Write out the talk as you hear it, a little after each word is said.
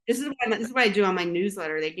this is what I do on my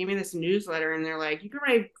newsletter. They gave me this newsletter and they're like, you can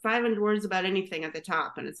write 500 words about anything at the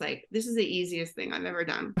top. And it's like, this is the easiest thing I've ever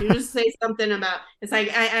done. You just say something about, it's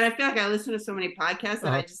like, and I feel like I listen to so many podcasts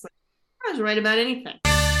that I Uh, just like, I just write about anything.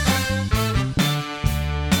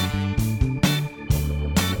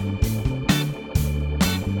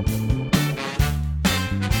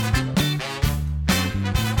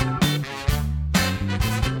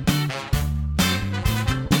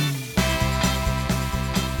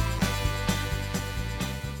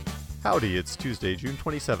 Howdy, it's Tuesday, June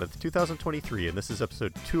 27th, 2023, and this is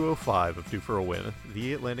episode 205 of Due for a Win,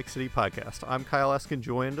 the Atlantic City podcast. I'm Kyle Eskin,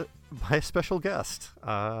 joined by a special guest,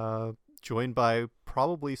 joined by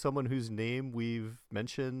probably someone whose name we've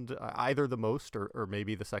mentioned either the most or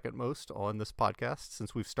maybe the second most on this podcast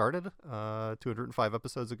since we've started 205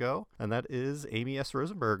 episodes ago, and that is Amy S.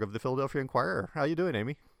 Rosenberg of the Philadelphia Inquirer. How you doing,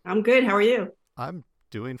 Amy? I'm good. How are you? I'm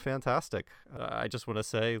doing fantastic. I just want to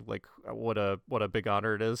say, like, what a big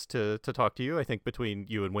honor it is to talk to you. I think between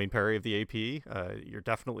you and Wayne Perry of the AP, you're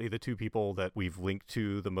definitely the two people that we've linked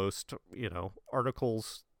to the most,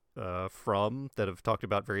 articles from that have talked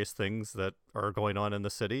about various things that are going on in the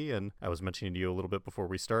city. And I was mentioning to you a little bit before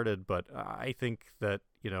we started, but I think that,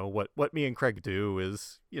 what me and Craig do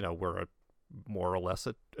is, we're more or less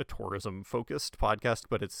a tourism focused podcast,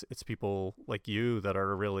 but it's people like you that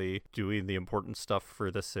are really doing the important stuff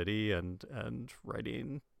for the city and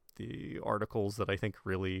writing the articles that I think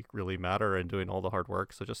really matter and doing all the hard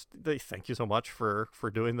work. So just thank you so much for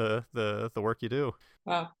doing the work you do.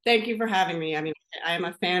 Well, thank you for having me. I mean, I am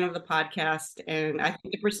a fan of the podcast, and I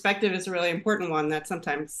think the perspective is a really important one that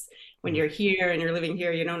sometimes when you're here and you're living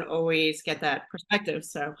here, you don't always get that perspective.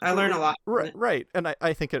 So I learn a lot from it. Right. And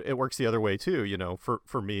I think it works the other way too.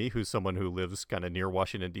 For me, who's someone who lives kind of near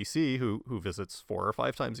Washington, D.C., who visits 4 or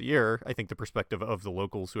 5 times a year, I think the perspective of the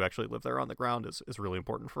locals who actually live there on the ground is really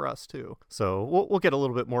important for us too. So we'll get a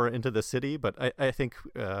little bit more into the city, but I think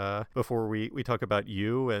before we talk about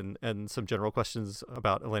you and some general questions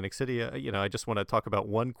about Atlantic City, I just want to talk about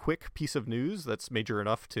one quick piece of news that's major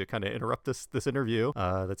enough to kind of interrupt this interview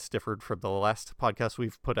that's different from the last podcast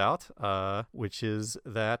we've put out, which is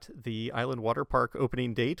that the Island Water Park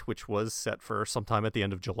opening date, which was set for sometime at the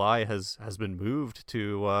end of July, has been moved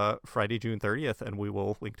to Friday, June 30th, and we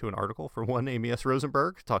will link to an article from one Amy S.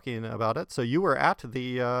 Rosenberg talking about it. So you were at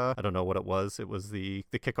the, I don't know what it was the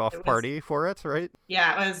kickoff party for it, right?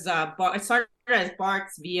 Yeah, it was, it started as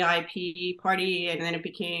Bart's VIP party, and then it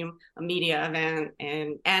became a media event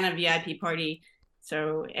and a VIP party.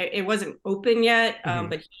 So it wasn't open yet,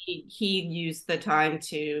 but he used the time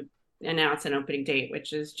to announce an opening date,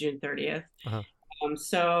 which is June 30th. Uh-huh.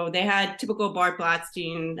 So they had typical Bart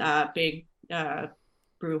Blatstein, big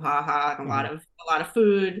brouhaha, and a lot of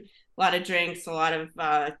food, a lot of drinks, a lot of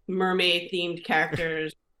mermaid themed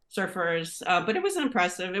characters, surfers. But it was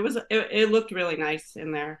impressive. It looked really nice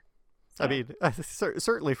in there. So. I mean,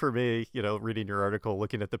 certainly for me, reading your article,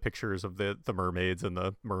 looking at the pictures of the mermaids and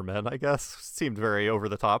the mermen, I guess, seemed very over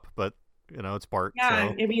the top, but, it's Bart. Yeah,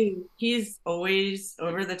 so. I mean, he's always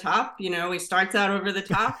over the top. He starts out over the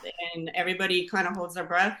top and everybody kind of holds their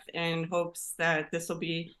breath and hopes that this will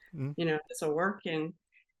be, this will work. And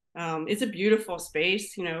it's a beautiful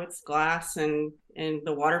space, it's glass and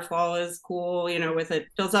the waterfall is cool, with it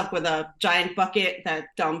fills up with a giant bucket that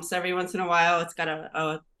dumps every once in a while. It's got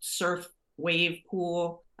a surf wave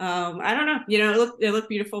pool. I don't know, it looked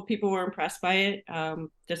beautiful. People were impressed by it.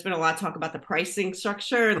 There's been a lot of talk about the pricing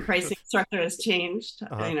structure. The pricing structure has changed,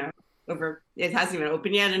 it hasn't even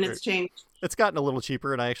opened yet, and it's changed. It's gotten a little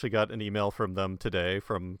cheaper, and I actually got an email from them today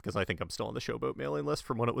because I think I'm still on the Showboat mailing list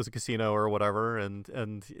from when it was a casino or whatever, and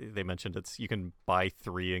they mentioned you can buy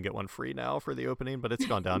 3 and get 1 free now for the opening, but it's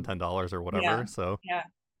gone down $10 or whatever. Yeah. So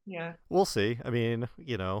Yeah. We'll see. I mean,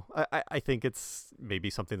 I think it's maybe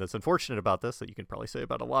something that's unfortunate about this that you can probably say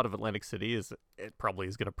about a lot of Atlantic City is it probably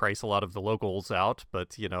is going to price a lot of the locals out,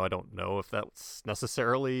 but, I don't know if that's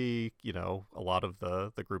necessarily, a lot of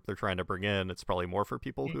the group they're trying to bring in. It's probably more for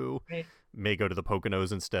people who may go to the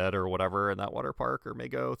Poconos instead or whatever in that water park, or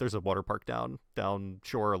there's a water park down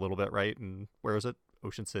shore a little bit, right? And where is it?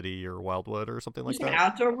 Ocean City or Wildwood or something like that?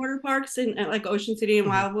 Outdoor water parks in like Ocean City and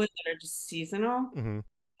Wildwood that are just seasonal. Mm-hmm.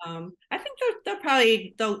 I think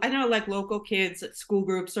they'll I know like local kids at school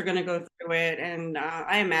groups are going to go through it, and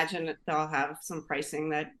I imagine that they'll have some pricing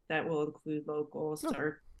that will include locals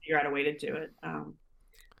or figure out a way to do it.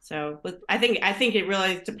 But I think it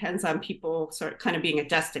really depends on people sort of kind of being a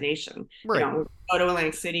destination. Right. We'll go to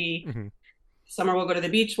Atlantic City. Summer we'll go to the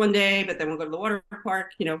beach one day, but then we'll go to the water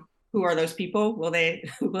park. Who are those people? Will they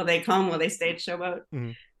come? Will they stay at Showboat?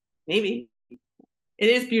 Maybe. it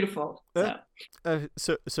is beautiful. Uh,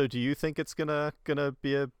 So so do you think it's gonna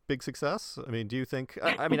be a big success? I mean, do you think?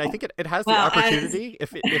 I mean, I think it has the well, as opportunity.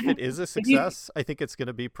 If it is a if you success, I think it's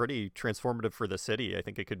gonna be pretty transformative for the city. I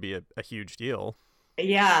think it could be a huge deal.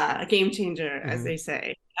 yeah, a game changer, as Hmm. they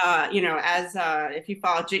say. As if you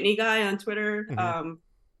follow Jitney Guy on Twitter, Hmm.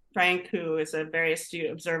 Frank, who is a very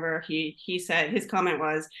astute observer, he said his comment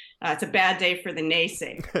was, "It's a bad day for the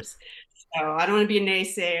naysayers." So I don't want to be a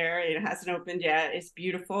naysayer. It hasn't opened yet. It's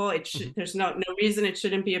beautiful. Hmm. There's no reason it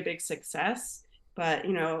shouldn't be a big success. But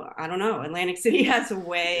I don't know. Atlantic City has a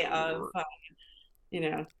way of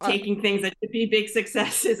I, taking things that should be big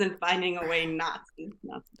successes and finding a way not to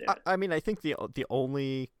do it. I mean, I think the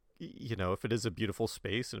only, if it is a beautiful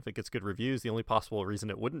space and if it gets good reviews, the only possible reason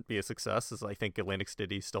it wouldn't be a success is I think Atlantic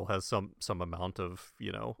City still has some amount of,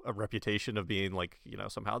 a reputation of being like,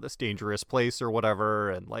 somehow this dangerous place or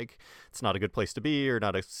whatever, and like it's not a good place to be or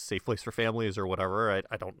not a safe place for families or whatever.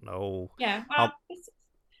 I don't know Yeah, how. well,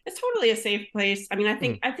 it's totally a safe place. I mean,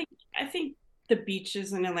 Mm, I think the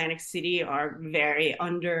beaches in Atlantic City are very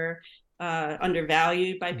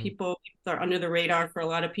undervalued by mm, people. They're under the radar for a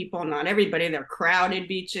lot of people. Not everybody. They're crowded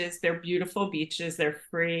beaches. They're beautiful beaches. They're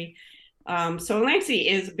free. So Atlantic City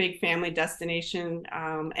is a big family destination,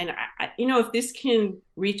 and if this can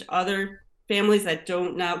reach other families that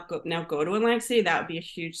don't now go to Atlantic City, that would be a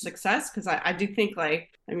huge success. Because I do think, like,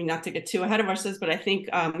 I mean, not to get too ahead of ourselves, but I think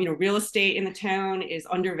real estate in the town is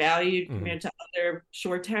undervalued mm. compared to other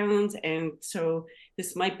shore towns, and so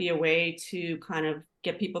this might be a way to kind of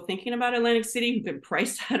get people thinking about Atlantic City who've been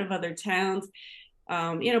priced out of other towns.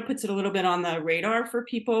 Puts it a little bit on the radar for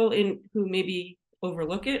people in who maybe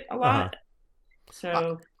overlook it a Uh-huh. lot. I,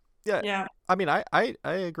 So yeah, yeah, I mean, I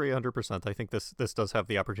agree 100%. I think this does have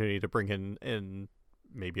the opportunity to bring in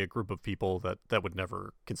maybe a group of people that would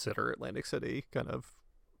never consider Atlantic City kind of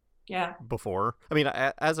yeah, before. I mean,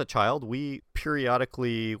 as a child, we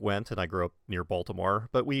periodically went, and I grew up near Baltimore,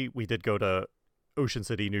 but we did go to Ocean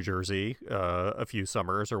City, New Jersey, a few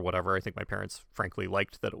summers or whatever. I think my parents, frankly,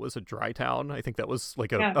 liked that it was a dry town. I think that was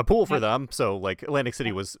like yeah, a pool for yeah, them. So like Atlantic City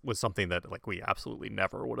yeah. was something that like we absolutely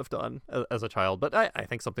never would have done as a child. But I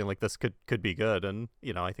think something like this could be good, and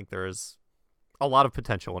I think there is a lot of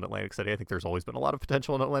potential in Atlantic City. I think there's always been a lot of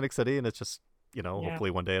potential in Atlantic City, and it's just Yeah.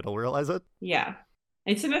 hopefully one day it'll realize it. Yeah.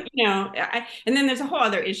 It's about, and then there's a whole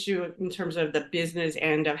other issue in terms of the business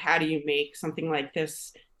end of how do you make something like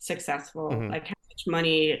this successful? Hmm. Like how much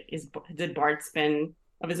money did Bart spend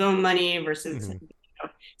of his own money versus, Hmm.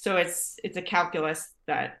 so it's a calculus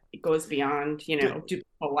that goes beyond, do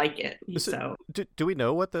people like it? So, So do we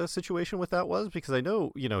know what the situation with that was? Because I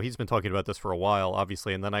know, he's been talking about this for a while,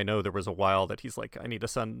 obviously, and then I know there was a while that he's like, I need to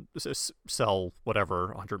sell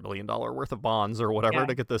whatever $100 million worth of bonds or whatever yeah.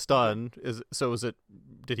 to get this done. Is it?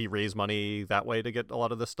 Did he raise money that way to get a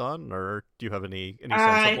lot of this done, or do you have any sense of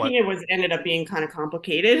I what? think ended up being kind of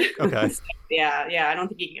complicated. Okay. So, yeah. I don't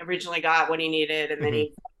think he originally got what he needed, and then Hmm. he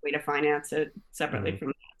found a way to finance it Hmm. separately from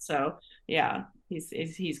that. So yeah,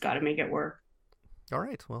 he's got to make it work. All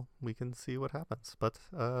right. Well, we can see what happens. But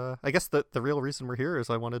I guess the real reason we're here is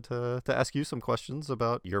I wanted to ask you some questions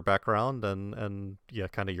about your background and yeah,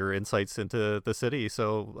 kind of your insights into the city.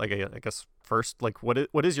 So, like, I guess first, like,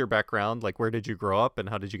 what is your background? Like, where did you grow up, and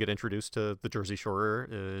how did you get introduced to the Jersey Shore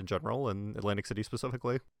in general and Atlantic City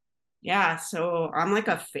specifically? Yeah, so I'm like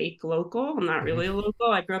a fake local. I'm not Hmm. really a local.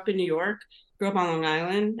 I grew up in New York, grew up on Long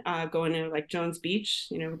Island, going to like Jones Beach,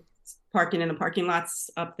 parking in the parking lots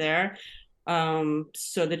up there.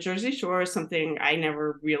 So the Jersey Shore is something I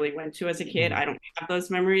never really went to as a kid. Hmm. I don't have those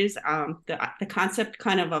memories. The concept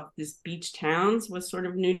kind of this beach towns was sort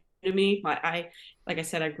of new to me. Like I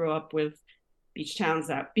said, I grew up with beaches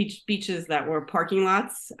that were parking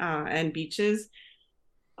lots and beaches.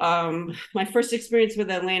 My first experience with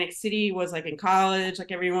Atlantic City was like in college,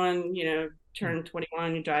 like everyone, turn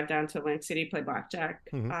 21, you drive down to Atlantic City, play blackjack.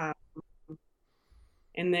 Hmm.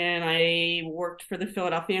 And then I worked for the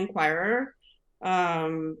Philadelphia Inquirer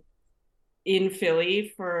um, in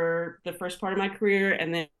Philly for the first part of my career,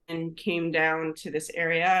 and then came down to this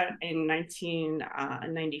area in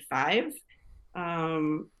 1995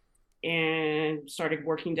 and started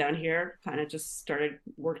working down here. Kind of just started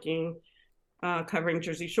working covering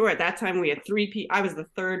Jersey Shore. At that time, we had I was the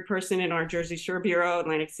third person in our Jersey Shore bureau,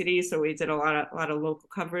 Atlantic City. So we did a lot of local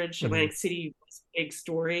coverage. Hmm. Atlantic City was a big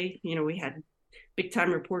story. We had big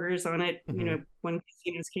time reporters on it. Hmm. When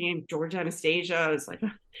casinos came, George Anastasia was like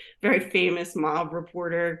a very famous mob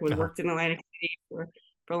reporter who had Uh-huh. worked in Atlantic City for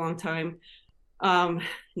a long time. Um,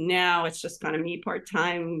 Now it's just kind of me part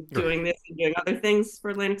time doing this and doing other things for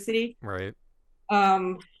Atlantic City. Right.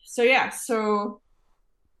 So yeah, so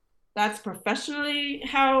that's professionally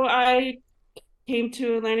how I came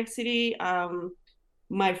to Atlantic City.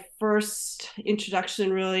 My first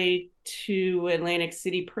introduction really to Atlantic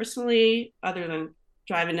City personally, other than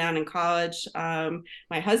driving down in college.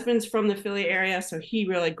 My husband's from the Philly area, so he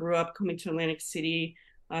really grew up coming to Atlantic City.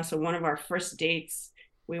 So one of our first dates,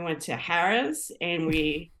 we went to Harrah's and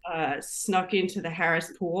we snuck into the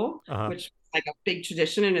Harrah's pool, Uh-huh. which was like a big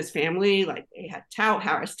tradition in his family. Like they had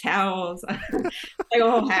Harrah's towels, like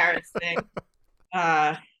a whole Harrah's thing.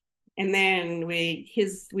 Uh, and then we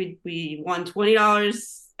won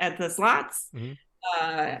 $20 at the slots Mm-hmm.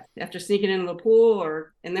 after sneaking into the pool,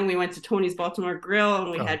 and then we went to Tony's Baltimore Grill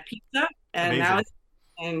and we Oh, had pizza, and that amazing. was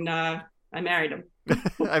and I married him.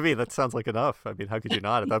 I mean, that sounds like enough. I mean, how could you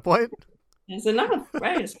not at that point? It's enough,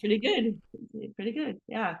 right? It's pretty good, pretty good,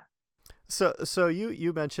 yeah. So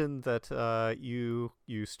you mentioned that you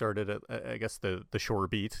started at, I guess, the Shore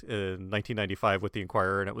Beat in 1995 with the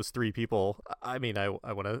Inquirer, and it was three people. I mean, I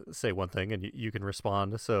want to say one thing, and you can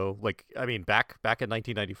respond. So, like, I mean, back in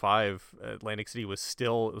 1995, Atlantic City was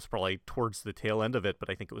still, it was probably towards the tail end of it, but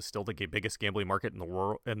I think it was still the biggest gambling market in the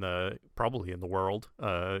world, probably in the world.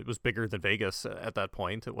 It was bigger than Vegas at that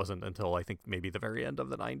point. It wasn't until I think maybe the very end of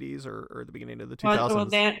the 90s or the beginning of the Well,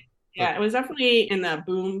 2000s. that But yeah, it was definitely in the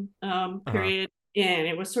boom uh-huh. period, and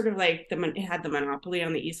it was sort of like it had the monopoly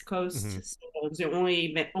on the East Coast. Mm-hmm. So it was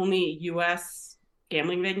the only U.S.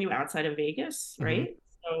 gambling venue outside of Vegas, Mm-hmm. right?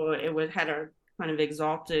 So it was had a kind of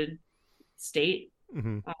exalted state.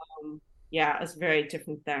 Mm-hmm. Um, yeah, it was very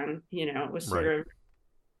different then. It was Right.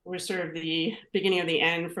 sort of the beginning of the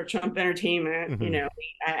end for Trump Entertainment. Mm-hmm.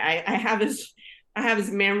 I have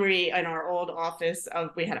this memory in our old office of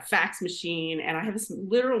we had a fax machine, and I have this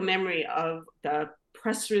literal memory of the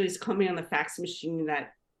press release coming on the fax machine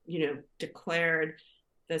that declared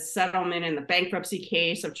the settlement in the bankruptcy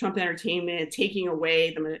case of Trump Entertainment, taking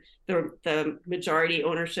away the majority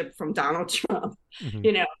ownership from Donald Trump. Mm-hmm.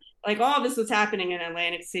 you know, like all this was happening in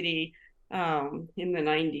Atlantic City in the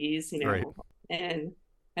 90s, Right.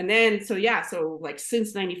 and then so yeah, so like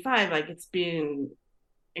since 95, like it's been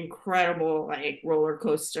incredible, like roller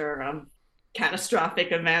coaster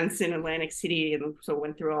catastrophic events in Atlantic City, and so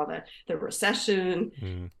went through all the recession,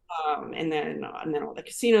 Mm-hmm. and then all the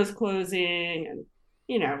casinos closing, and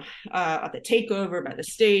the takeover by the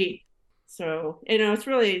state. So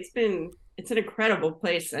it's an incredible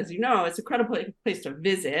place, as you know. It's an incredible place to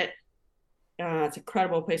visit. It's an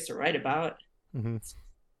incredible place to write about. Mm-hmm. It's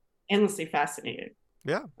endlessly fascinating.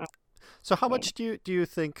 Yeah. Uh, So how so much do you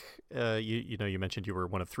think you mentioned you were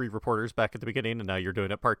one of three reporters back at the beginning, and now you're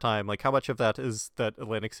doing it part time. Like, how much of that is that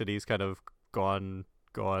Atlantic City's kind of gone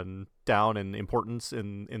down in importance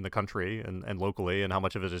in the country and locally, and how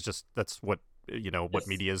much of it is just that's what what just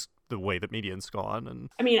media is, the way that media's gone, and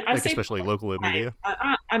I mean, I like say especially local I, media.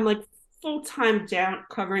 I'm like full time down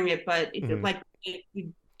covering it, but Mm-hmm.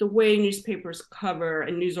 the way newspapers cover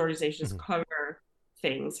and news organizations Mm-hmm. cover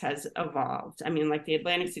things has evolved. I mean, like the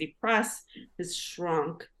Atlantic City Press has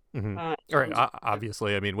shrunk Mm-hmm. in All right. terms of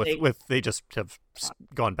Obviously, I mean, with like they just have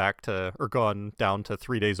gone back to or gone down to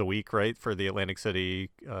 3 days a week, right, for the Atlantic City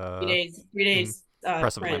three mhm, days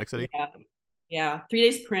Press of print. Atlantic City. Yeah, 3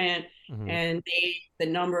 days print, Mm-hmm. and the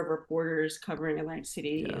number of reporters covering Atlantic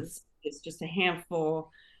City Yeah. is just a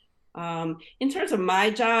handful. In terms of my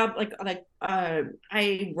job,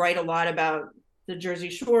 I write a lot about the Jersey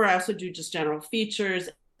Shore. I also do just general features,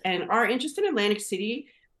 and our interest in Atlantic City.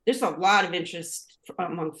 There's a lot of interest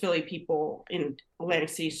among Philly people in Atlantic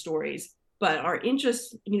City stories, but our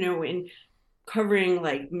interest, in covering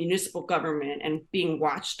like municipal government and being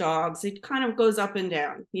watchdogs, it kind of goes up and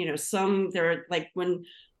down. Some there like when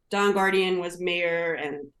Don Guardian was mayor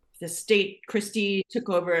and the state Christie took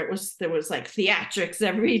over, there was like theatrics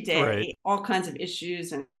every Right. day, all kinds of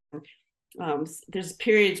issues, and there's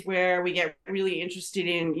periods where we get really interested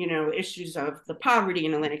in issues of the poverty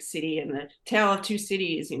in Atlantic City and the tale of two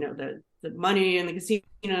cities, the money and the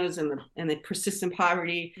casinos and the persistent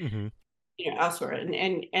poverty Mm-hmm. elsewhere,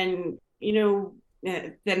 and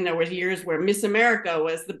then there was years where Miss America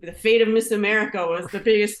was the fate of Miss America was the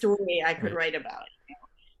biggest story I could Right. write about.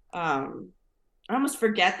 um I almost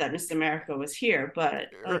forget that Miss America was here, but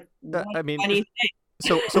like what I mean, funny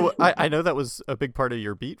so I know that was a big part of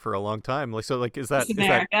your beat for a long time. Like, so like Miss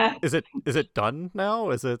America. is it done now?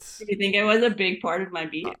 Is it? Do you think it was a big part of my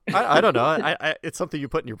beat? I don't know. It's something you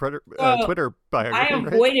put in your So Twitter I biography,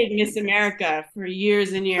 right? avoided Miss America for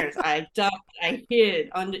years and years. I ducked, I hid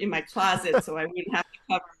in my closet so I wouldn't have to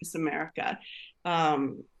cover Miss America.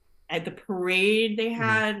 Um, at the parade they Mm-hmm.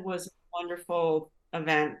 had was a wonderful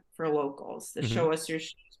event for locals. The Mm-hmm. Show Us Your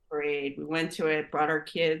Shoes parade. We went to it, brought our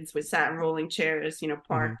kids. We sat in rolling chairs, Mm-hmm.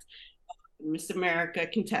 parked. Miss America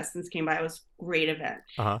contestants came by. It was a great event.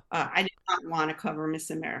 Uh-huh. I did not want to cover Miss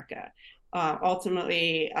America.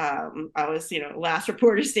 Ultimately, I was, last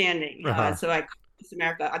reporter standing. Uh-huh. So I covered Miss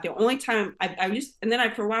America. The only time I used, and then I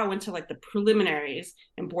for a while went to like the preliminaries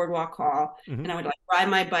in Boardwalk Hall, Mm-hmm. and I would like ride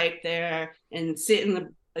my bike there and sit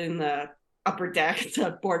in the upper deck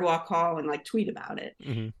to Boardwalk Hall and like tweet about it,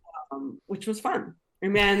 Mm-hmm. which was fun.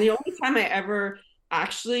 And man, the only time I ever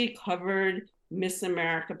actually covered Miss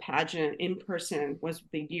America pageant in person was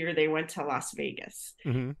the year they went to Las Vegas,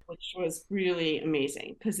 Mm-hmm. which was really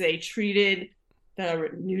amazing because they treated the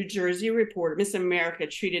New Jersey reporter, Miss America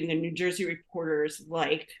treated the New Jersey reporters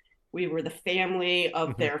like we were the family of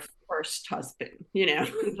Mm-hmm. their first husband,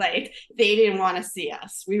 like they didn't want to see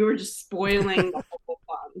us. We were just spoiling the whole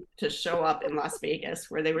fun to show up in Las Vegas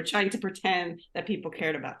where they were trying to pretend that people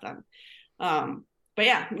cared about them. But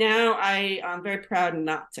yeah, now I'm very proud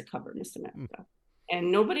not to cover Miss America,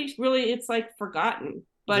 and nobody's really, it's like forgotten.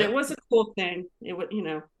 But Yeah. it was a cool thing. It would,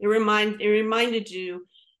 it reminded you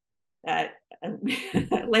that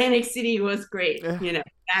Atlantic City was great, Yeah.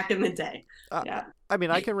 back in the day. Uh, Yeah, I mean,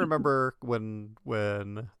 I can remember when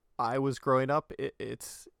I was growing up,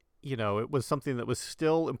 it's it was something that was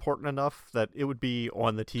still important enough that it would be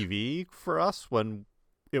on the TV for us when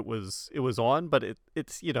it was on, but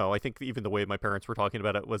it's I think even the way my parents were talking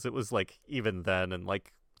about it was like even then in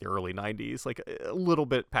like the early 90s, like a little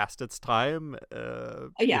bit past its time,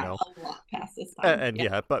 yeah, a lot past this time. and Yeah,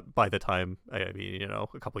 yeah, but by the time, I mean, a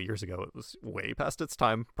couple of years ago, it was way past its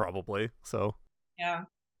time, probably. So, yeah,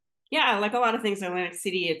 yeah. Like a lot of things in Atlantic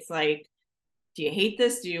City, it's like, do you hate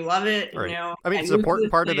this? Do you love it? right. I mean, I it's an moved to important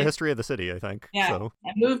this part of the place. history of the city, I think. Yeah, So,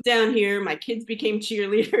 I moved down here. My kids became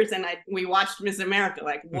cheerleaders, and we watched Miss America.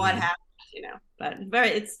 Like, what hmm happened? But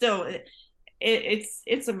it's still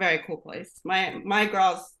it's a very cool place. My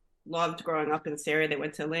girls loved growing up in this area. They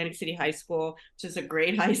went to Atlantic City High School, which is a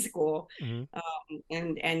great high school, hmm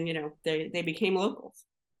and they became locals.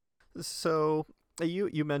 so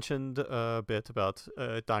you mentioned a bit about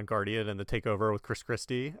Don Guardian and the takeover with Chris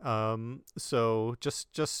Christie. So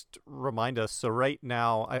just remind us. So right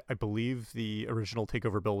now, I believe the original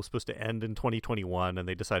takeover bill was supposed to end in 2021, and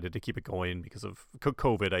they decided to keep it going because of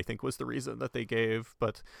COVID. I think was the reason that they gave.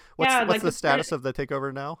 But what's Yeah, what's like the status of the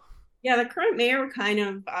takeover now? the current mayor, kind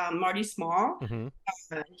of Marty Small. Mm-hmm.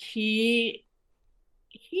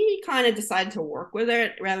 He kind of decided to work with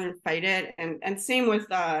it rather than fight it, and same with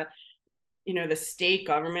the state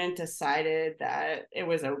government decided that it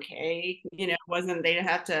was okay. It wasn't, they didn't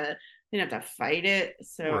have to fight it.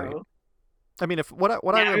 Right. So I mean, if what I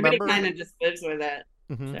yeah, everybody remember. kind of just lives with it.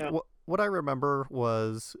 So What I remember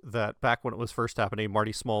was that back when it was first happening,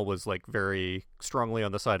 Marty Small was like very strongly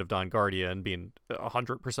on the side of Don Guardian, being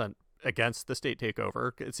 100% against the state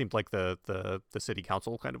takeover. It seemed like the city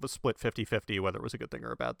council kind of was split 50-50 whether it was a good thing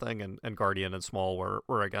or a bad thing, and Guardian and Small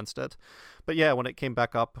were against it. But yeah, when it came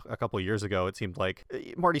back up a couple of years ago, it seemed like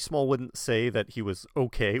Marty Small wouldn't say that he was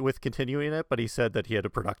okay with continuing it, but he said that he had a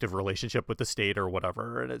productive relationship with the state or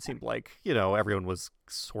whatever, and it seemed like, everyone was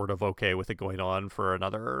sort of okay with it going on for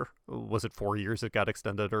another, was it 4 years it got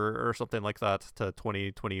extended or something like that to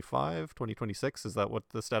 2025, 2026? Is that what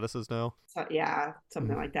the status is now? yeah,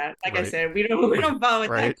 something like that. Like I Right. said, we don't follow it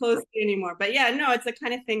Right. that closely anymore. But yeah, no, it's the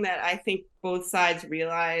kind of thing that I think both sides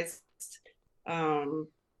realized um,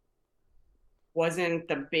 wasn't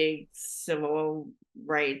the big civil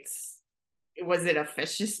rights. Was it a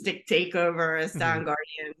fascistic takeover, as Mm-hmm. Don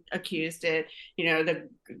Guardian accused it? The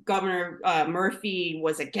governor Murphy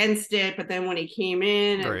was against it, but then when he came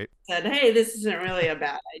in and Right. said, "Hey, this isn't really a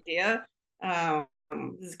bad idea. Um,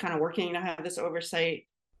 this is kind of working to have this oversight."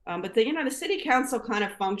 But the city council kind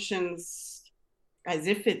of functions as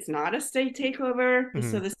if it's not a state takeover, Mm-hmm.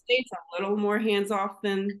 so the state's a little more hands off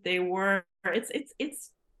than they were.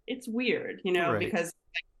 It's weird, Right. because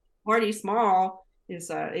Marty Small is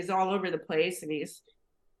all over the place, and he's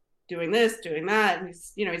doing this, doing that. And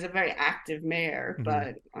he's a very active mayor, Mm-hmm.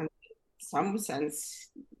 but in some sense,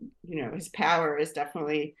 his power is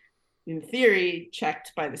definitely, in theory,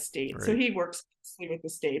 checked by the state. So Right. he works closely with the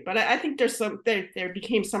state. But I think there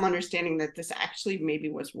became some understanding that this actually maybe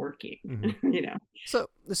was working. Mm-hmm. you know.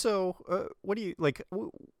 So what do you like?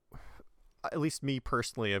 at least me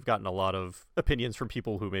personally, I've gotten a lot of opinions from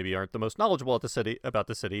people who maybe aren't the most knowledgeable at the city about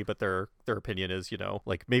the city, but their opinion is,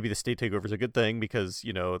 like maybe the state takeover is a good thing because,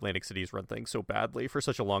 Atlantic City's run things so badly for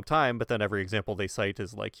such a long time. But then every example they cite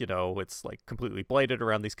is like, it's like completely blighted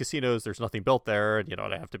around these casinos. There's nothing built there. And,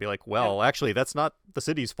 I have to be like, well, actually, that's not the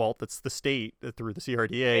city's fault. That's the state through the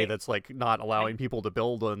CRDA that's like not allowing people to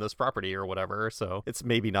build on this property or whatever. So it's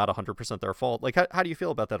maybe not 100% their fault. Like, how do you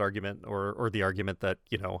feel about that argument or the argument that,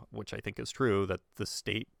 which I think is true, that the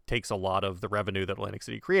state takes a lot of the revenue that Atlantic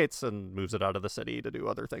City creates and moves it out of the city to do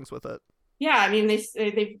other things with it? Yeah, I mean,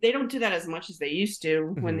 they don't do that as much as they used to.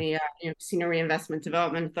 Mm-hmm. When the Casino Reinvestment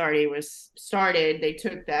Development Authority was started, they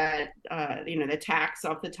took that the tax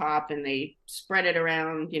off the top and they spread it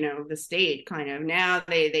around the state kind of. Now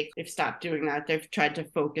they've stopped doing that. They've tried to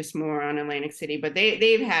focus more on Atlantic City, but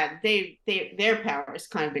their power has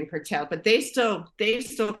kind of been curtailed. But they still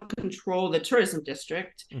control the tourism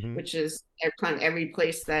district, Mm-hmm. which is kind of every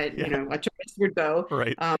place that a tourist would go.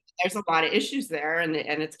 Right. There's a lot of issues there, and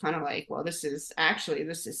it's kind of like, well, this is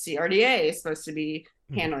CRDA is supposed to be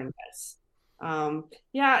handling this.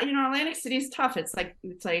 Atlantic City is tough. It's like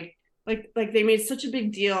they made such a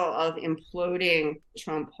big deal of imploding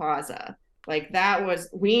Trump Plaza. Like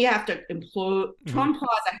we have to implode. Trump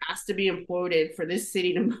Plaza has to be imploded for this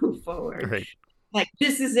city to move forward. Right. Like,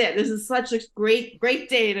 this is it. This is such a great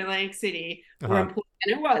day in Atlantic City. And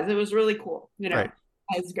it was really cool. Right.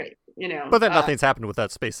 It was great. But then nothing's happened with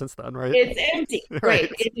that space since then, right? It's empty.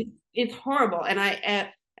 Right. It's horrible. And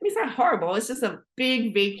it's not horrible. It's just a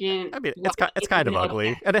big vacant. I mean, it's kind of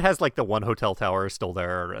ugly, and it has like the one hotel tower still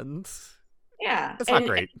there, and it's not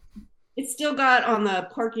great. It's still got on the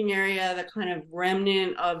parking area the kind of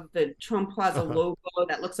remnant of the Trump Plaza logo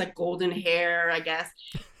that looks like golden hair, I guess.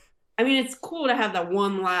 I mean, it's cool to have that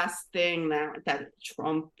one last thing that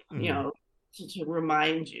Trump, to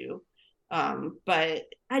remind you. But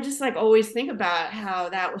I just always think about how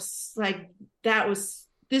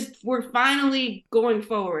we're finally going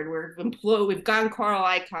forward. We've gotten Carl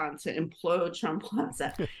Icahn to implode Trump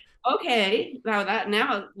Plaza. Okay,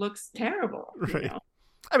 now it looks terrible. Right.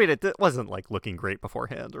 I mean, it wasn't looking great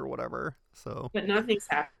beforehand or whatever. So, but nothing's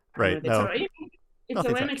happened. Right. No. So, it's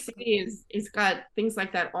Atlantic City it's got things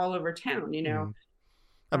like that all over town.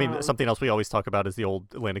 I mean, something else we always talk about is the old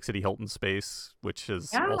Atlantic City Hilton space, which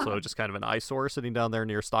is also just kind of an eyesore sitting down there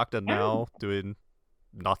near Stockton now, doing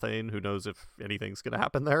nothing. Who knows if anything's going to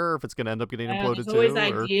happen there, or if it's going to end up getting imploded too. There's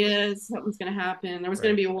always ideas something's going to happen. There was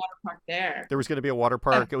going to be a water park there. There was going to be a water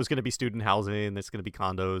park. It was going to be student housing. It's going to be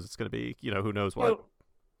condos. It's going to be, who knows what.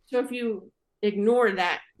 So if you ignore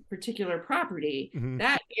that particular property,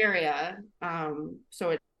 that area,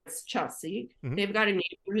 so it's Chelsea, they've got a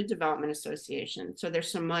neighborhood development association. So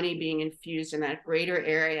there's some money being infused in that greater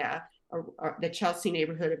area, the Chelsea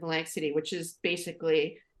neighborhood of Atlantic City, which is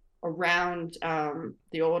basically around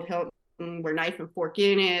the old Hilton where Knife and Fork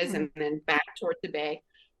Inn is, and then back toward the bay.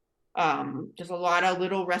 There's a lot of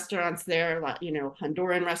little restaurants there, a lot,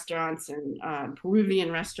 Honduran restaurants and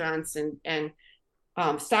Peruvian restaurants, and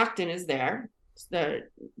Stockton is there, the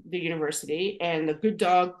university, and the Good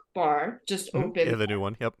Dog Bar just opened. Yeah, the new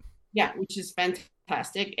one. Yep. Yeah, which is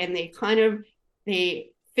fantastic. And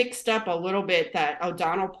they fixed up a little bit that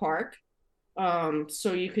O'Donnell Park.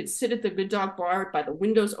 So you could sit at the Good Dog Bar by the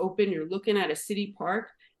windows open. You're looking at a city park.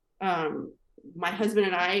 My husband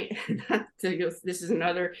and I, this is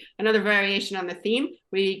another variation on the theme.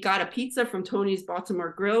 We got a pizza from Tony's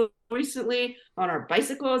Baltimore Grill recently on our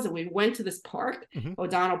bicycles, and we went to this park,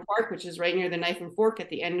 O'Donnell Park, which is right near the Knife and Fork at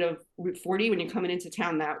the end of Route 40 when you're coming into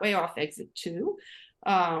town that way off exit 2.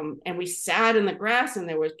 And we sat in the grass, and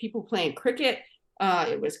there was people playing cricket.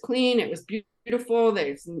 It was clean. It was beautiful.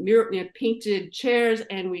 There's painted chairs,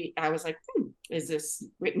 and I was like, is this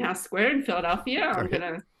Rittenhouse Square in Philadelphia? I'm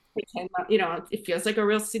gonna pretend, it feels like a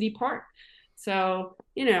real city park. So,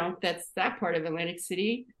 that's that part of Atlantic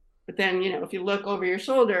City. But then, if you look over your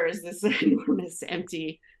shoulder, is this enormous,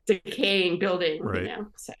 empty, decaying building,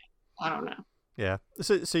 So I don't know. Yeah.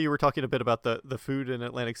 So you were talking a bit about the food in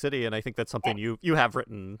Atlantic City, and I think that's something you have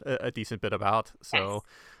written a decent bit about. So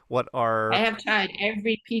I have tried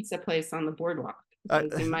every pizza place on the boardwalk.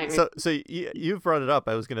 So you've brought it up.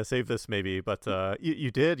 I was going to save this maybe, but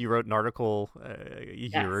you wrote an article a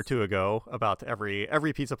year or two ago about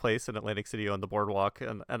every pizza place in Atlantic City on the boardwalk,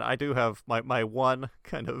 and I do have my one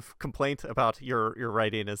kind of complaint about your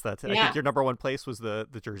writing is that I think your number one place was the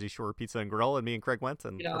Jersey Shore Pizza and Grill, and me and Craig went,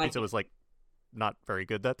 and our pizza was not very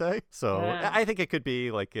good that day. So I think it could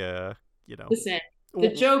be Listen, The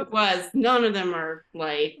joke was none of them are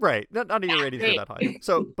like Right. None of your ratings are great. that high.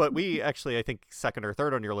 So, but we actually, I think, second or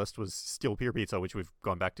third on your list was Steel Pier Pizza, which we've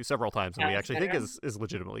gone back to several times, and we actually think is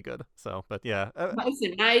legitimately good. So, but yeah.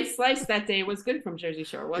 Listen, my slice that day was good from Jersey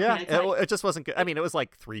Shore. What can Yeah, I tell you? it just wasn't good. I mean, it was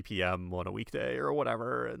like 3 p.m. on a weekday or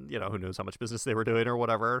whatever, and who knows how much business they were doing or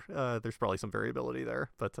whatever. There's probably some variability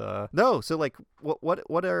there, but no. So like,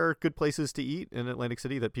 what are good places to eat in Atlantic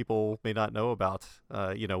City that people may not know about?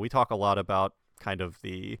 We talk a lot about kind of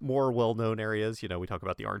the more well-known areas. We talk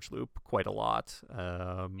about the Orange Loop quite a lot.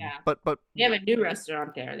 Yeah, But they have a new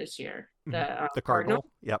restaurant there this year, the Cardinal. Cardinal.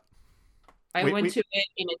 Yep. I We went we. to it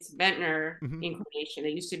in its Ventnor Mm-hmm. incarnation.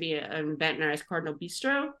 It used to be a Ventnor as Cardinal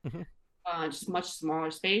Bistro. Mm-hmm. Just much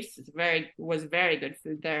smaller space. Was very good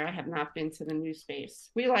food there. I have not been to the new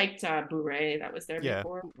space. We liked Bouret that was there Yeah,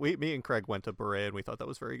 before. me and Craig went to Beret and we thought that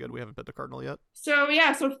was very good. We haven't been to Cardinal yet. So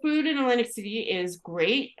yeah, so food in Atlantic City is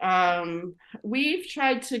great. We've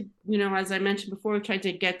tried to, as I mentioned before, we've tried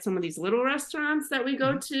to get some of these little restaurants that we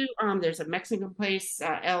go Mm-hmm. to. There's a Mexican place,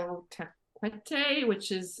 El Taquete,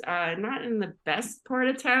 which is not in the best part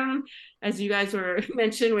of town, as you guys were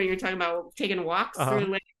mentioned when you're talking about taking walks through Uh-huh.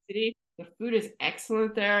 Atlantic City. The food is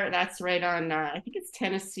excellent there. That's right on, I think it's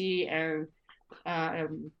Tennessee and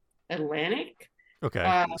Atlantic. Okay,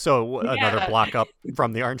 Uh, so another yeah, block up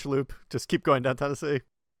from the Orange Loop. Just keep going down Tennessee.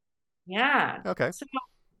 yeah. Okay. So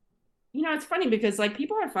it's funny because like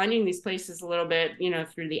people are finding these places a little bit,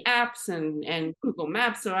 through the apps and Google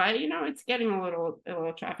Maps. So it's getting a little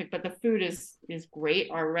traffic, but the food is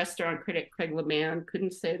great. Our restaurant critic Craig LeMan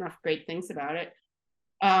couldn't say enough great things about it.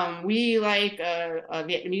 We like a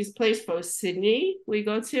Vietnamese place, Pho Sydney. We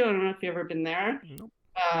go to. I don't know if you've ever been there. Nope.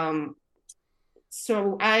 Um,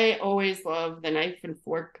 so I always love the Knife and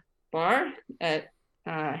Fork Bar at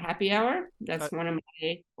Happy Hour. Uh, That's one of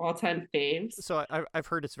my all-time faves. so I've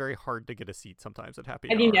heard it's very hard to get a seat sometimes at happy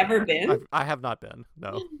Have you hour. never been? I have not been.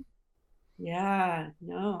 No. Yeah,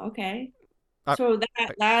 no, okay. I, So I,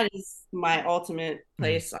 that is my ultimate mm-hmm.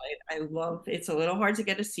 place. I love. It's a little hard to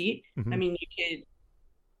get a seat. I Mm-hmm. mean, you could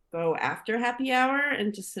go after happy hour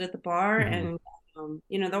and just sit at the bar, Mm-hmm.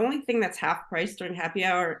 and the only thing that's half price during happy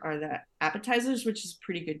hour are the appetizers, which is a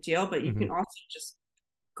pretty good deal. But you Mm-hmm. can also just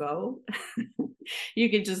go. You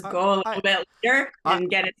could just I, go a I, little bit later I, and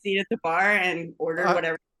get a seat at the bar and order I,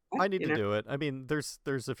 whatever. I need to do it. I mean, there's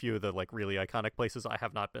a few of the like really iconic places I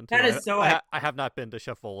have not been to. That is so. I have not been to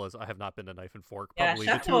Chef Vola's. I have not been to Knife and Fork. Yeah, Probably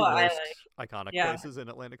the Chef two Bowl I worst like. iconic Yeah, places in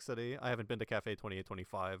Atlantic City. I haven't been to Cafe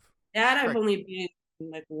 2825. that I've Correct. only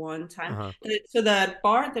been like one Uh time. huh. So the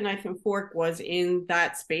bar at the Knife and Fork was in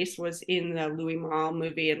that space was in the Louis Malle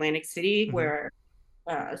movie Atlantic City, Mm-hmm. where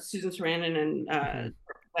Susan Sarandon and Mm-hmm.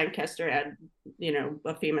 Lancaster had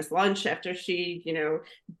a famous lunch after she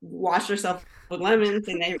washed herself with lemons,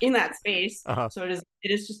 and they're in that space. Uh huh. So it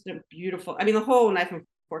is just a beautiful. I mean, the whole Knife and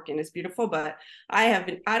Fork Inn is beautiful, but I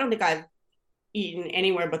don't think I've eaten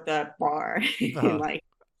anywhere but the bar Uh in huh. like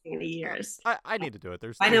 20 years. I need to do it.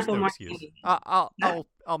 There's Pineapple no excuse. martini.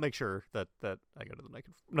 I'll make sure that I go to the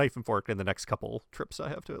knife and fork in the next couple trips I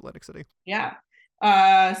have to Atlantic City. Yeah.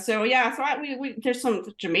 So yeah, so we there's some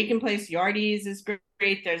Jamaican place, Yardies is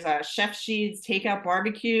great. There's a Chef Sheets takeout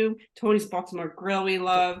barbecue, Tony's Baltimore Grill we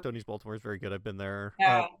love. Tony's Baltimore is very good. I've been there.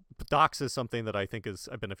 Yeah. Doc's is something that I think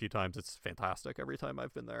I've been a few times. It's fantastic every time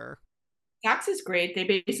I've been there. Dax is great.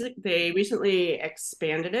 They recently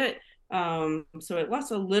expanded it. So it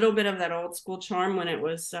lost a little bit of that old school charm when it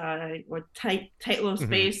was tight little Mm-hmm.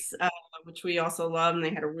 space, which we also love. And they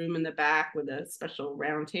had a room in the back with a special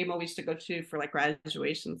round table we used to go to for like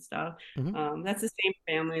graduation stuff. Mm-hmm. That's the same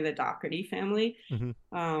family, the Doherty family.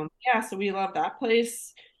 Mm-hmm. Yeah, so we love that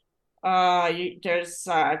place. There's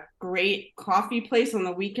a great coffee place on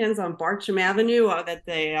the weekends on Bartram Avenue that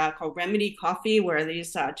they call Remedy Coffee, where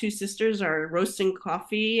these two sisters are roasting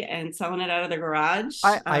coffee and selling it out of the garage.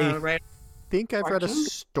 I Right, think I've read a Bartram.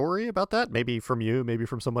 story about that. Maybe from you, maybe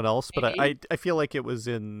from someone else. But Maybe. I feel like it was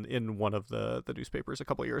in one of the newspapers a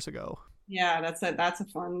couple years ago. Yeah, that's a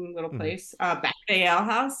fun little Mm-hmm. place. Back Bay Ale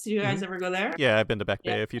House. Do you Mm-hmm. guys ever go there? Yeah, I've been to Back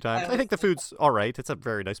Yeah, Bay a few times. I I like think the food's all right. It's a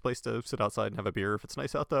very nice place to sit outside and have a beer if it's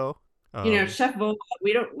nice out, though. Chef Vola,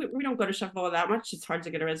 we don't go to Chef Vola that much. It's hard to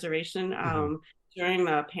get a reservation. Mm-hmm. During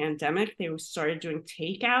the pandemic, they started doing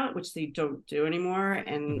takeout, which they don't do anymore.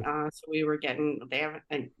 And Mm-hmm. so we were getting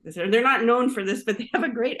they're not known for this, but they have a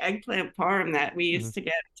great eggplant parm that we Mm-hmm. used to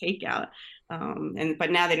get takeout.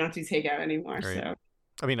 But now they don't do takeout anymore. Right. So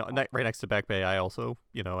I mean, right next to Back Bay, I also,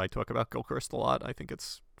 I talk about Gilchrist a lot. I think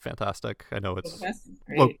it's fantastic. I know it's that's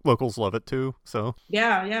great. locals love it too. So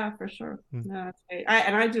Yeah, for sure. mm-hmm. No, that's great.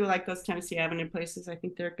 I do like those Tennessee Avenue places. I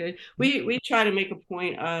think they're good. We try to make a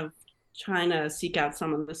point of trying to seek out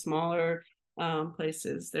some of the smaller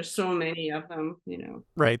places. There's so many of them,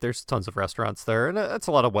 Right, there's tons of restaurants there, and that's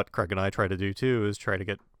a lot of what Craig and I try to do too, is try to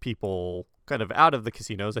get people kind of out of the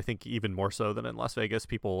casinos. I think even more so than in Las Vegas,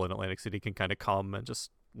 people in Atlantic City can kind of come and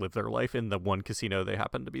just live their life in the one casino they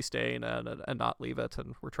happen to be staying in, and not leave it.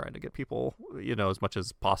 And we're trying to get people, as much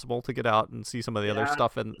as possible to get out and see some of the other Yeah,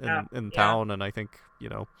 stuff in, yeah, in, in yeah, town. And I think,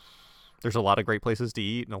 there's a lot of great places to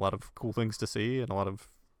eat and a lot of cool things to see and a lot of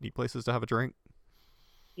neat places to have a drink.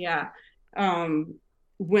 yeah. Um,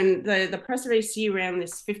 when the Press of AC ran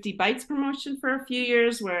this 50 bites promotion for a few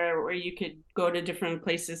years, where you could go to different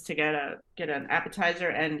places to get an appetizer,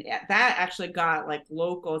 and that actually got like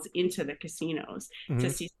locals into the casinos to Mm-hmm.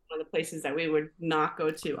 see some of the places that we would not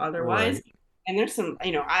go to otherwise. Right. And there's some,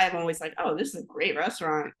 I'm always like, oh, this is a great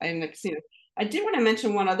restaurant in the casino. I did want to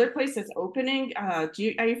mention one other place that's opening. Are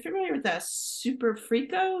you familiar with that Super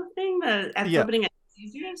Frico thing that's Yeah. opening at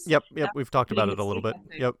Caesars? Yep. Yep. That's We've talked about opening it in a little bit.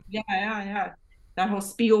 Steak. Yep. Yeah, yeah, yeah. That whole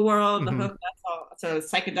Spiegel world, the Mm-hmm. hook, that's all. It's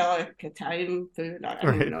a psychedelic Italian food. I don't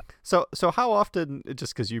even Right. know. So how often,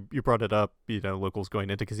 just because you brought it up, locals going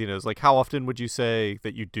into casinos, like how often would you say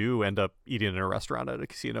that you do end up eating in a restaurant at a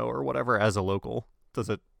casino or whatever as a local? Does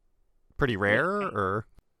it pretty rare or?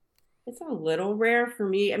 It's a little rare for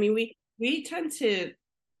me. I mean, we tend to,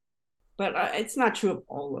 but it's not true of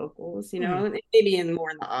all locals. Mm-hmm. Maybe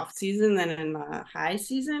more in the off season than in the high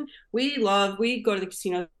season. We go to the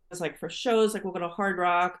casinos like for shows. Like we'll go to Hard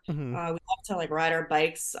Rock. Mm-hmm. We love to like ride our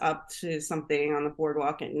bikes up to something on the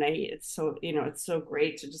boardwalk at night. It's so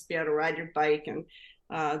great to just be able to ride your bike and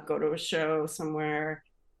go to a show somewhere.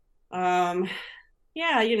 Um,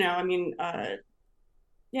 yeah, yeah,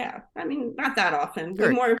 I mean, not that often.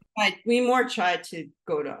 Right. We more try to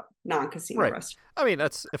go to non-casino Right. restaurants. I mean,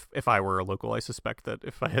 that's if I were a local, I suspect that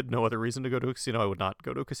if I had no other reason to go to a casino, I would not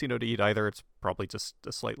go to a casino to eat either. It's probably just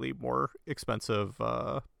a slightly more expensive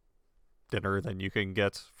dinner than you can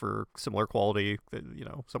get for similar quality,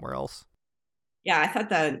 somewhere else. Yeah, I thought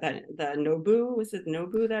that the Nobu, was it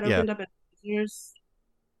Nobu that Yeah, opened up at years?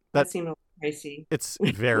 That that seemed a little pricey. it's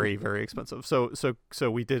very very expensive. So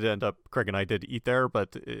we did end up, Craig and I did eat there,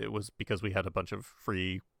 but it was because we had a bunch of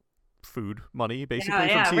free food money Yeah, basically from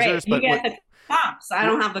yeah, right. Caesars. You But get the comps. I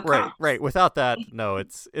don't have the right, comps. right. Without that, no,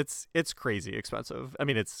 it's crazy expensive. I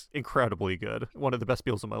mean, it's incredibly good. One of the best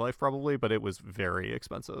meals of my life, probably, but it was very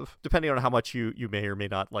expensive. Depending on how much you may or may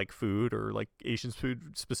not like food or like Asian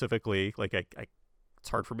food specifically, like I it's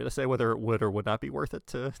hard for me to say whether it would or would not be worth it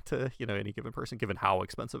to any given person, given how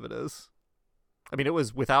expensive it is. I mean, it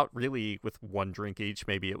was with one drink each.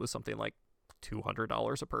 Maybe it was something like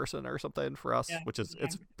 $200 a person or something for us, Yeah, which is yeah.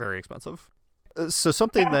 it's very expensive. So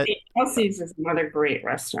something that Kelsey's is another great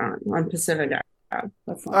restaurant on Pacific Ave.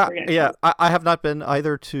 Let's not forget yeah, Kelsey. I have not been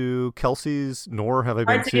either to Kelsey's, nor have I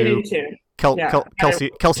been Hard to get to into. Yeah,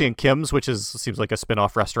 Kelsey and Kim's, which seems like a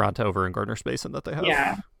spin-off restaurant over in Gardner Basin that they yeah,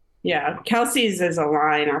 have. yeah. Kelsey's is a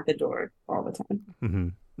line out the door all the time. Mm-hmm.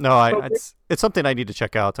 No, But it's something I need to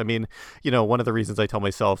check out. I mean, one of the reasons I tell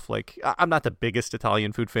myself, like, I'm not the biggest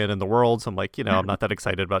Italian food fan in the world, so I'm like, I'm not that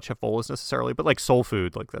excited about Chef Vola's necessarily, but like soul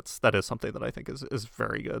food, like that is something that I think is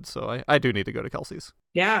very good. So I do need to go to Kelsey's.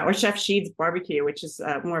 yeah, or Chef Sheed's Barbecue, which is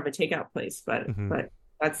more of a takeout place, but Mm-hmm.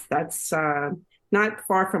 that's not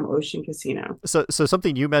far from Ocean Casino. So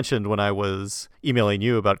something you mentioned when I was emailing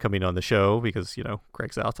you about coming on the show, because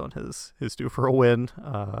Craig's out on his due for a win,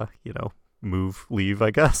 leave, I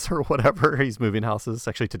guess, or whatever. He's moving houses.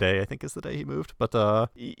 Actually, today I think is the day he moved. But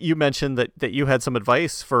you mentioned that you had some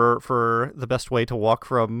advice for the best way to walk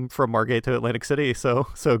from Margate to Atlantic City. So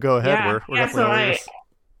go ahead. Yeah, We're yeah. definitely So all ears.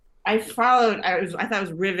 I followed. I thought it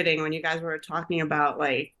was riveting when you guys were talking about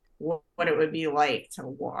like what it would be like to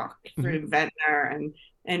walk Mm-hmm. through Ventnor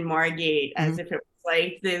and Margate, Mm-hmm. as if it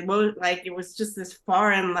was like it was just this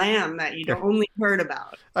foreign land that you'd Yeah. only heard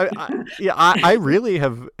about. I really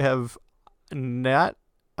have not.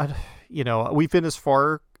 We've been as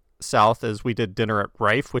far south as we did dinner at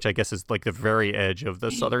Rife, which I guess is like the very edge of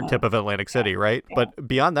the southern tip of Atlantic City, right? Yeah. But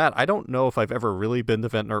beyond that, I don't know if I've ever really been to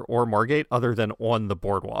Ventnor or Margate other than on the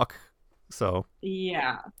boardwalk. So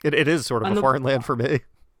Yeah. it is sort of On a the foreign land for me.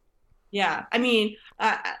 Yeah, I mean,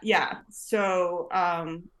 yeah. So,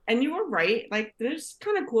 and you were right. Like, there's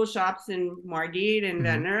kind of cool shops in Margate and Mm-hmm.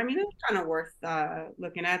 Ventnor. I mean, it's kind of worth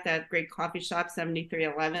looking at. That great coffee shop,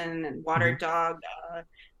 7311, and Mm-hmm. Water Dog.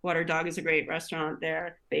 Water Dog is a great restaurant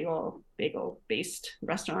there, bagel based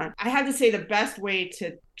restaurant. I have to say the best way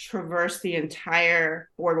to traverse the entire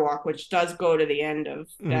boardwalk, which does go to the end of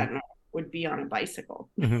Mm-hmm. Ventnor, would be on a bicycle.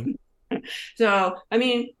 Mm-hmm. So, I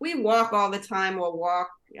mean, we walk all the time. We'll walk.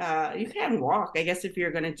 You can walk, I guess, if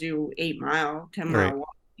you're going to do 8 mile, 10 Right. mile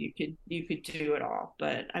walk. you could do it all.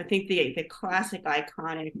 But I think the classic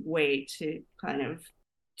iconic way to kind of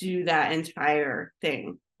do that entire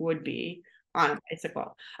thing would be on a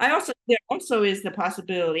bicycle. There also is the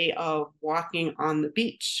possibility of walking on the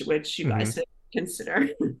beach, which you Mm-hmm. guys should consider,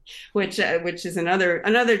 which is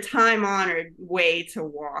another time honored way to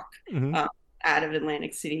walk Mm-hmm. uh, out of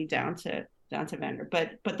Atlantic City down to Vander.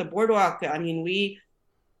 But the boardwalk, I mean, we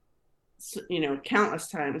countless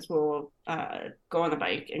times will go on the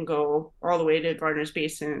bike and go all the way to Gardner's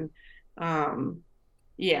Basin.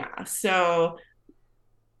 Yeah, so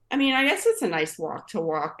I mean, I guess it's a nice walk to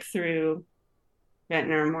walk through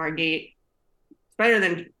Ventnor and Margate. It's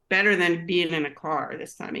better than being in a car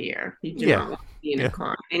this time of year. You do Yeah. not want to be in a Yeah.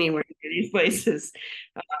 car anywhere near these places.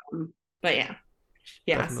 But yeah.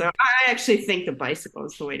 So Definitely. I actually think the bicycle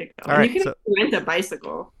is the way to go, All and right. you can So. rent a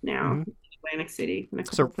bicycle now Mm-hmm. in Atlantic City in a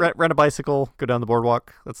couple So of places. rent a bicycle, go down the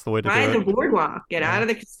boardwalk. That's the way to do Ride it. the boardwalk, get out Yeah. of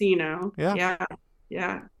the casino. Yeah. Yeah,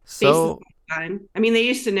 yeah. Space is So. fine. I mean, they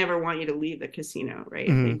used to never want you to leave the casino, right?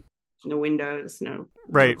 Mm-hmm. They no windows, no.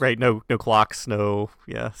 Right. Right. No clocks. No.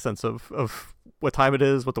 Yeah. Sense of what time it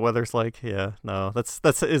is, what the weather's like. Yeah. No. That's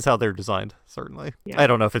is how they're designed. Certainly. Yeah. I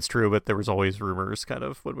don't know if it's true, but there was always rumors, kind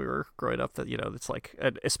of when we were growing up, that it's like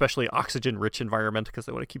an especially oxygen-rich environment because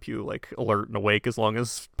they want to keep you like alert and awake as long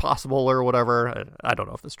as possible or whatever. I don't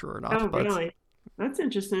know if that's true or not, Oh, but really? That's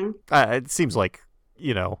interesting. it seems like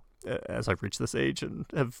as I've reached this age and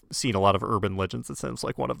have seen a lot of urban legends, it sounds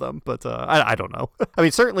like one of them. But I don't know. I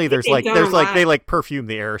mean, certainly I think they've done a lot. they like perfume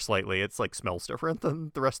the air slightly. It's like smells different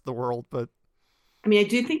than the rest of the world. But I mean, I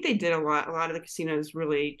do think they did a lot. A lot of the casinos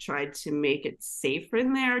really tried to make it safer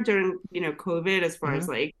in there during, COVID, as far mm-hmm. as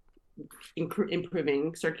like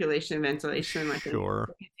improving circulation and ventilation. Like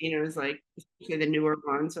Sure. casinos, like especially the newer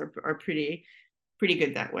ones, are pretty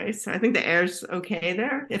good that way. So I think the air's okay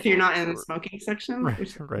there if you're not in the smoking section, Right. which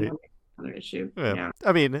is Right. another issue. Yeah. Yeah.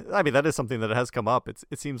 I mean that is something that has come up.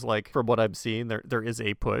 It seems like from what I'm seeing, there is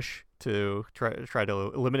a push to try to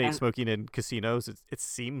eliminate smoking in casinos. It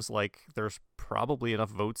seems like there's probably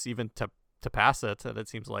enough votes even to pass it, and it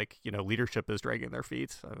seems like leadership is dragging their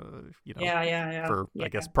feet. Yeah. For I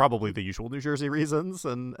guess probably the usual New Jersey reasons,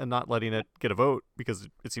 and not letting it get a vote because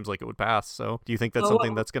it seems like it would pass. So do you think that's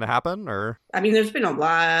something that's going to happen, or I mean, there's been a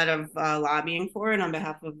lot of lobbying for it on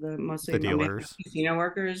behalf of mostly the on behalf of dealers, casino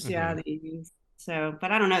workers? mm-hmm. Yeah, the unions. So,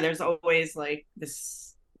 but I don't know. There's always like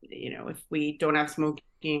this, if we don't have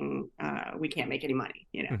smoking, we can't make any money.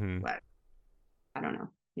 Mm-hmm. But I don't know.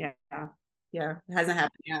 Yeah, it hasn't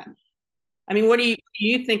happened yet. I mean, what do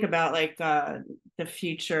you think about like the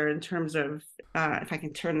future in terms of if I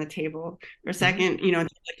can turn the table for a second, the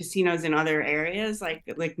casinos in other areas like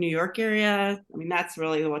New York area? I mean, that's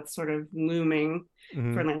really what's sort of looming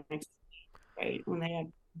for Atlantic City, right? When they have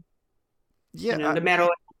the metal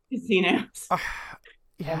casinos.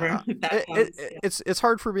 Yeah, it's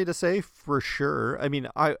hard for me to say for sure. I mean,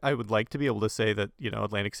 I would like to be able to say that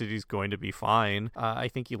Atlantic City is going to be fine. I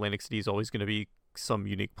think Atlantic City is always going to be some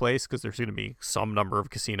unique place because there's going to be some number of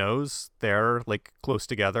casinos there like close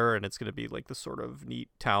together, and it's going to be like this sort of neat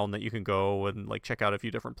town that you can go and like check out a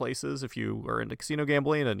few different places if you are into casino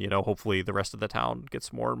gambling, and hopefully the rest of the town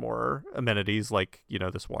gets more and more amenities like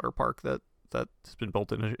this water park that's been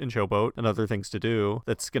built in Showboat and other things to do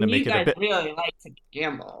that's going to make it a bit. You guys really like to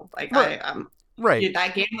gamble, like right. Right.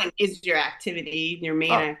 That gambling is your activity, your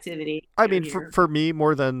main activity. I mean, for me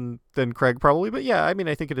more than Craig probably, but yeah, I mean,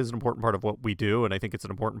 I think it is an important part of what we do, and I think it's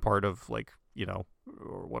an important part of like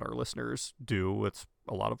or what our listeners do. It's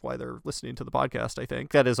a lot of why they're listening to the podcast. I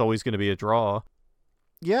think that is always going to be a draw.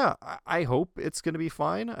 Yeah, I hope it's going to be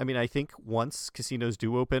fine. I mean, I think once casinos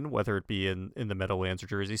do open, whether it be in the Meadowlands or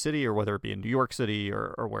Jersey City, or whether it be in New York City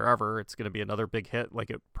or wherever, it's going to be another big hit,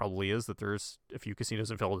 like it probably is that there's a few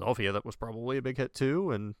casinos in Philadelphia that was probably a big hit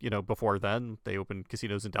too. And, before then, they opened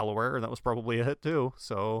casinos in Delaware, and that was probably a hit too.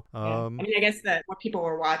 So, I mean, I guess that what people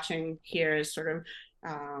were watching here is sort of,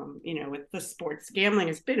 with the sports gambling,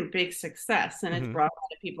 it's been a big success, and it's brought a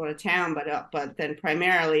lot of people to town, but then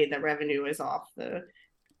primarily the revenue is off the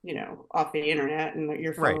internet and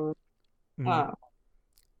your phone. Right.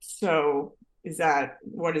 So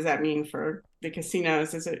what does that mean for the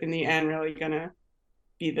casinos? Is it in the end really going to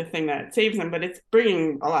be the thing that saves them? But it's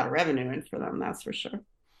bringing a lot of revenue in for them, that's for sure.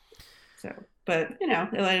 So, but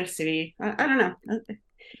Atlantic City, I don't know.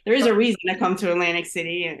 There is a reason to come to Atlantic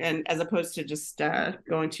City, and as opposed to just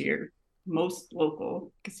going to your most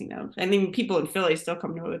local casinos. I mean, people in Philly still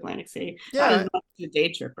come to Atlantic City. Yeah, not as much as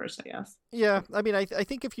day trippers, I guess. Yeah, I mean, I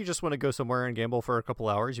think if you just want to go somewhere and gamble for a couple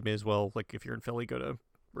hours, you may as well, like if you're in Philly, go to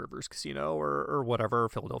Rivers Casino or whatever,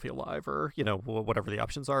 Philadelphia Live, or whatever the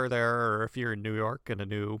options are there. Or if you're in New York and a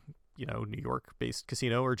new New York based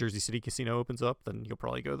casino or Jersey City casino opens up, then you'll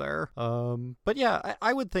probably go there. But yeah,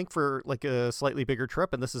 I would think for like a slightly bigger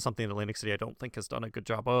trip, and this is something Atlantic City I don't think has done a good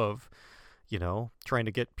job of, trying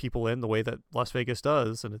to get people in the way that Las Vegas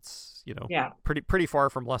does. And it's, Yeah. pretty far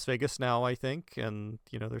from Las Vegas now, I think. And,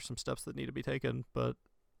 there's some steps that need to be taken, but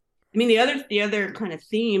I mean, the other kind of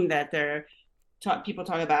theme that people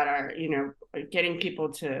talk about are, getting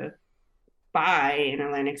people to buy in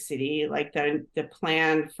Atlantic City, like the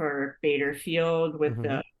plan for Bader Field with mm-hmm.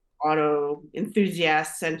 the auto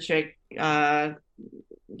enthusiast centric,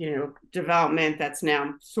 development that's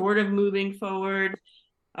now sort of moving forward.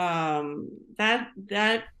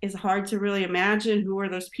 That is hard to really imagine. Who are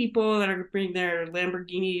those people that are bring their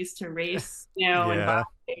Lamborghinis to race, and buy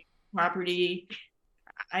property?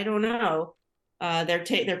 I don't know.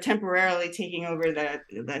 They're temporarily taking over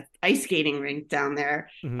the ice skating rink down there.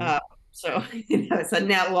 Mm-hmm. So it's a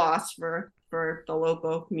net loss for the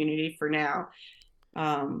local community for now.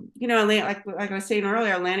 Like I was saying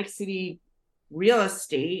earlier, Atlantic City real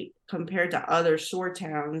estate compared to other shore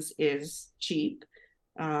towns is cheap.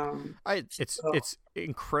 It's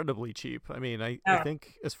incredibly cheap. I mean, I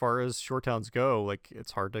think as far as shore towns go, like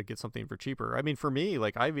it's hard to get something for cheaper. I mean, for me,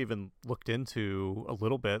 like I've even looked into a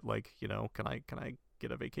little bit, like, can I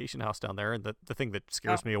get a vacation house down there? And the thing that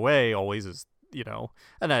scares me away always is,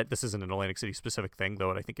 and this isn't an Atlantic City specific thing, though,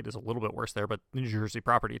 and I think it is a little bit worse there, but New Jersey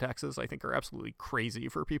property taxes, I think, are absolutely crazy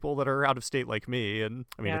for people that are out of state like me. And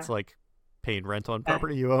I mean, it's like paying rent on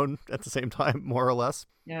property you own at the same time, more or less.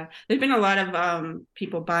 Yeah, there's been a lot of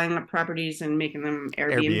people buying up properties and making them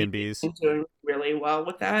Airbnbs and doing really well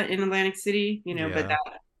with that in Atlantic City. But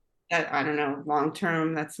that I don't know, long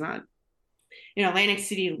term, that's not. Atlantic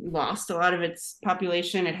City lost a lot of its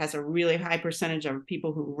population. It has a really high percentage of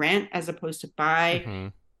people who rent as opposed to buy.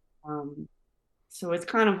 Mm-hmm. So it's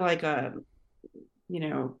kind of like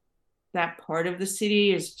that part of the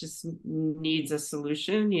city is just needs a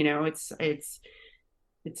solution. It's a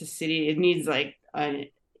city. It needs like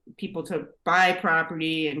people to buy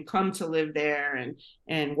property and come to live there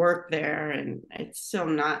and work there. And it's still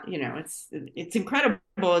not, it's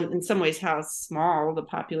incredible in some ways how small the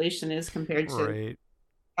population is compared to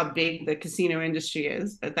how big the casino industry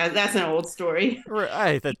is. But that's an old story.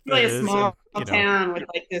 Right. It's really a small town with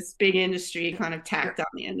like this big industry kind of tacked on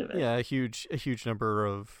the end of it. Yeah, a huge number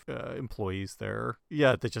of employees there.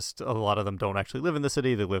 Yeah, they just, a lot of them don't actually live in the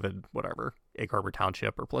city. They live in whatever, Egg Harbor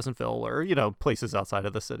Township or Pleasantville or, places outside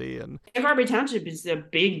of the city. And Egg Harbor Township is a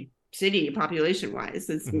big city population wise.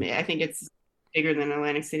 I think it's bigger than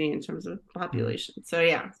Atlantic City in terms of population. Mm-hmm. So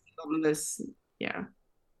yeah, some of this, yeah.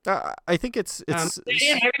 I think it's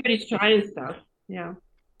everybody's trying stuff. Yeah,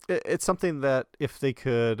 it's something that if they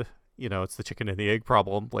could, it's the chicken and the egg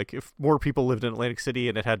problem. Like if more people lived in Atlantic City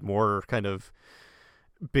and it had more kind of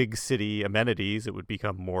big city amenities, it would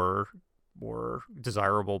become more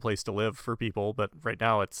desirable place to live for people. But right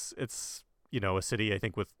now it's a city, I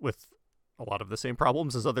think, with a lot of the same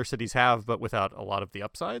problems as other cities have, but without a lot of the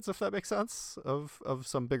upsides, if that makes sense, of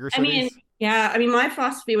some bigger cities. I mean, my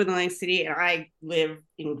philosophy with Atlantic City, and I live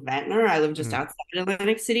in Ventnor, I live just outside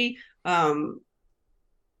Atlantic City, but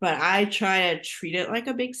I try to treat it like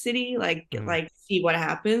a big city, like see what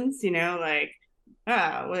happens, what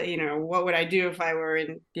would I do if I were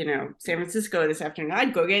in, San Francisco this afternoon?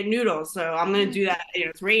 I'd go get noodles. So I'm going to do that.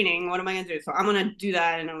 It's raining. What am I going to do? So I'm going to do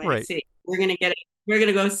that in Atlantic City. We're going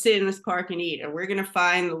to go sit in this park and eat, or we're going to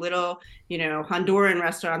find the little, Honduran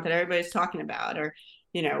restaurant that everybody's talking about, or,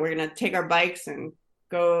 we're going to take our bikes and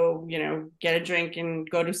go, get a drink and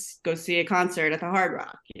go see a concert at the Hard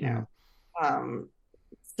Rock,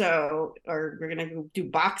 So, or we're going to do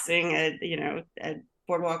boxing at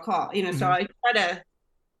Boardwalk Hall, So I try to,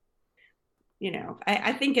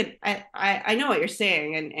 I think I know what you're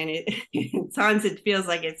saying, and it sometimes it feels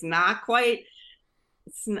like it's not quite.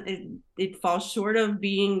 It falls short of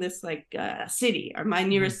being this like city. Am I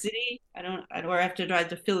near a city? I don't have to drive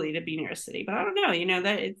to Philly to be near a city, but I don't know.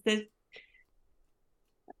 That it's that.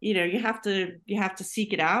 You have to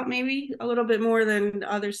seek it out maybe a little bit more than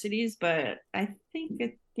other cities, but I think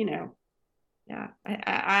it. Yeah,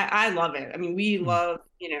 I love it. I mean, we love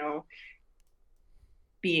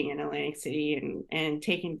being in Atlantic City and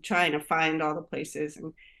trying to find all the places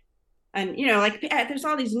and there's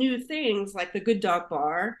all these new things like the Good Dog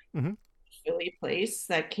Bar, Philly place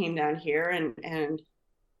that came down here and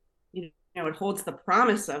it holds the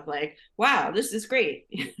promise of like, wow, this is great.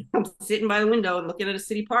 I'm sitting by the window and looking at a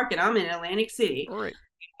city park and I'm in Atlantic City. Right.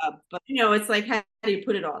 But it's like, how do you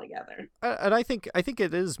put it all together? And I think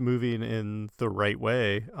it is moving in the right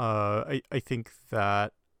way. I think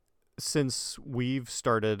that since we've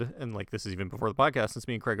started, and like this is even before the podcast, since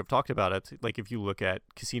me and Craig have talked about it, like if you look at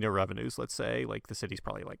casino revenues, let's say, like the city's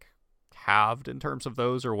probably like halved in terms of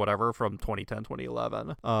those or whatever from 2010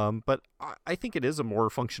 2011. But I think it is a more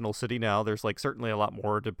functional city now. There's like certainly a lot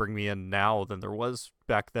more to bring me in now than there was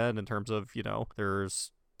back then in terms of,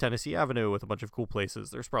 there's Tennessee Avenue with a bunch of cool places.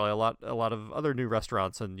 There's probably a lot of other new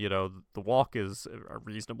restaurants, and the Walk is a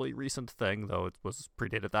reasonably recent thing, though it was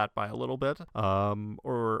predated that by a little bit.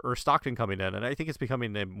 Or Stockton coming in, and I think it's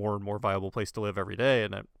becoming a more and more viable place to live every day,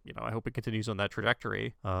 and I hope it continues on that trajectory.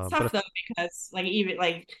 It's But tough if though, because like even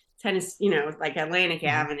like tennis, like Atlantic Mhm.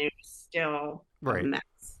 Avenue is still a Right. mess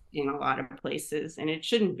in a lot of places, and it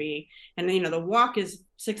shouldn't be. And then the Walk is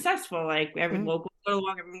successful. Like every Mhm. local go to the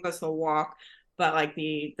Walk, everyone goes to the Walk. But like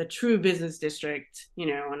the true business district, in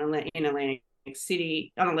Atlantic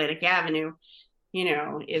City on Atlantic Avenue,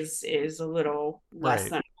 is a little less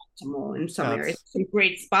Right. than optimal in some areas. That's Some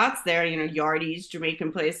great spots there, Yardies,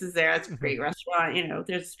 Jamaican places there. It's a Mhm. great restaurant.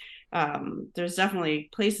 There's definitely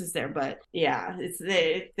places there, but yeah, it's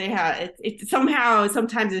they have it somehow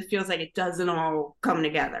sometimes it feels like it doesn't all come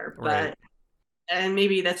together. Right. But and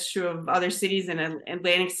maybe that's true of other cities. And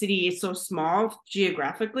Atlantic City is so small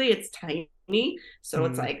geographically, it's tiny. So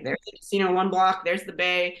it's Mhm. like there's the casino one block, there's the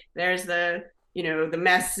bay, there's the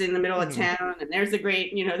mess in the middle of Mhm. town, and there's the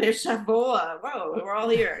great, there's Chef Bola. Whoa, we're all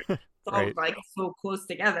here. It's all Right. like so close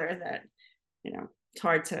together that it's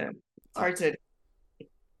hard to Uh,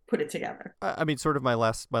 put it together. I mean, sort of my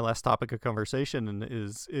last topic of conversation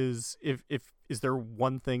is if is there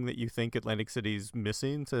one thing that you think Atlantic City's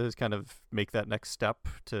missing to kind of make that next step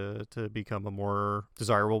to become a more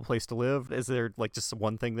desirable place to live? Is there like just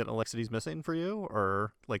one thing that Atlantic City's missing for you,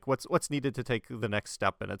 or like what's needed to take the next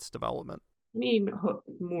step in its development? I mean,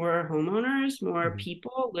 more homeowners, more Mm-hmm.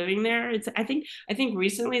 people living there. I think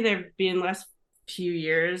recently there've been last few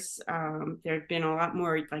years. There have been a lot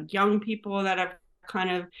more like young people that have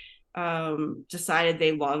kind of decided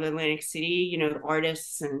they love Atlantic City.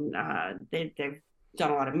 Artists, and they've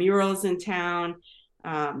done a lot of murals in town.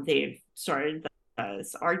 They've started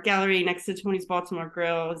this art gallery next to Tony's Baltimore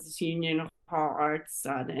Grill. This Union Hall Arts,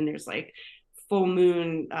 and there's like full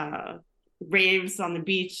moon raves on the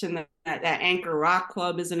beach, and that Anchor Rock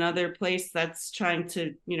Club is another place that's trying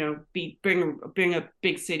to bring a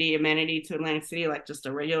big city amenity to Atlantic City, like just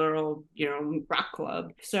a regular old rock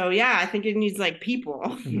club. So yeah, I think it needs like people.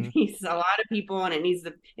 Mm-hmm. It needs a lot of people, and it needs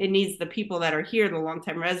the people that are here, the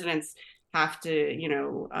longtime residents, have to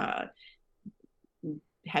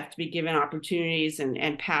be given opportunities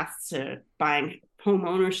and paths to buying home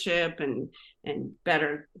ownership and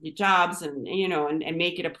better jobs, and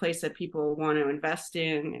make it a place that people want to invest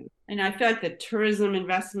in. And I feel like the tourism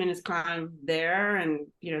investment is kind of there, and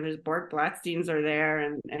there's Bart Blatsteins are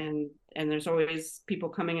there, and there's always people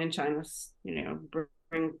coming in trying to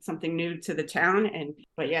bring something new to the town.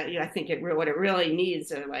 But yeah, I think what it really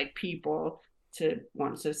needs are like people to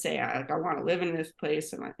want to say, I want to live in this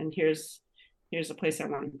place, and here's a place I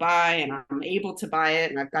want to buy, and I'm able to buy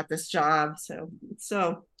it, and I've got this job. So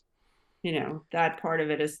that part of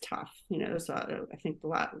it is tough. There's I think a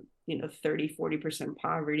lot, 30-40%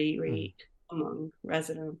 poverty Mm-hmm. rate among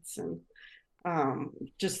residents, and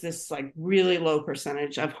just this like really low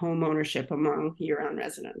percentage of home ownership among year-round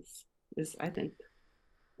residents is, I think,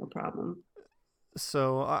 a problem.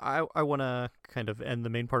 So I want to kind of end the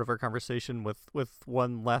main part of our conversation with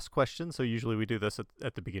one last question. So usually we do this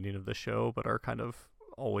at the beginning of the show, but our kind of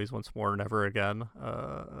always once more never again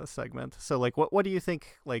segment. So like what do you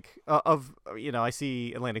think like of I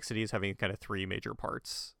see Atlantic City as having kind of three major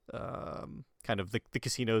parts. Kind of the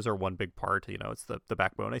casinos are one big part. It's the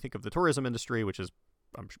backbone, I think, of the tourism industry, which is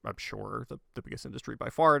I'm sure the biggest industry by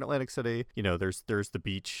far in Atlantic City. There's the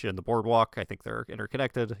beach and the boardwalk. I think they're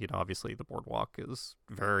interconnected. Obviously the boardwalk is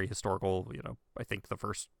very historical. I think the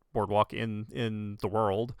first boardwalk in the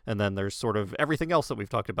world. And then there's sort of everything else that we've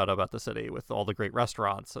talked about the city, with all the great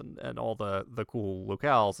restaurants and all the cool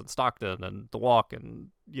locales and Stockton and the Walk and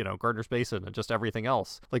Gardner's Basin and just everything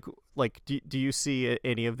else. Do you see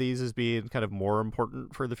any of these as being kind of more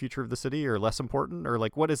important for the future of the city, or less important, or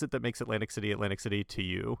like what is it that makes Atlantic City to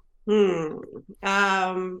you? Hmm.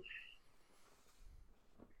 Um.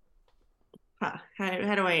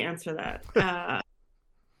 How do I answer that?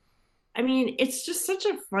 I mean, it's just such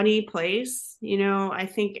a funny place. I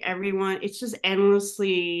think it's just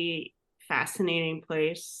endlessly fascinating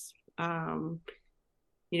place. Everyone,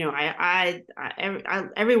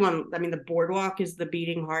 I mean, the boardwalk is the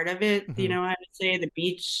beating heart of it. Mm-hmm. I would say the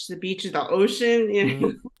beach is the ocean.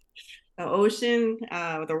 Mm-hmm. the ocean,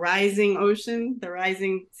 the rising ocean, the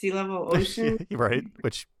rising sea level ocean. Right,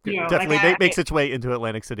 which Like definitely makes its way into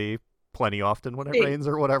Atlantic City plenty often when it rains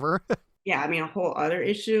or whatever. yeah, I mean, a whole other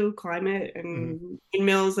issue, climate Mm-hmm. and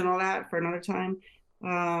windmills and all that for another time.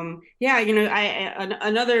 Yeah,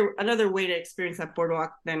 another way to experience that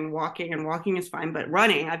boardwalk than walking, and walking is fine, but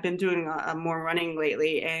running. I've been doing more running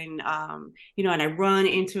lately, and and I run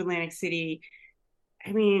into Atlantic City.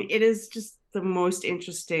 I mean, it is just the most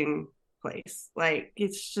interesting place. Like,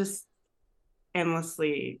 it's just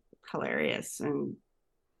endlessly hilarious and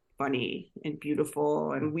funny and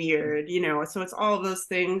beautiful and weird, so it's all of those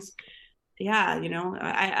things. Yeah,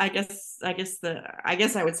 I guess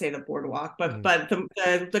I would say the boardwalk, but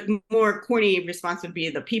Mm-hmm. the more corny response would be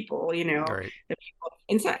the people, Right. the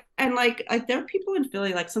people. And like there are people in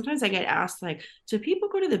Philly, like sometimes I get asked, like, do people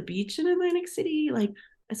go to the beach in Atlantic City? Like,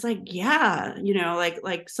 it's like, yeah,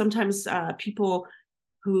 like sometimes people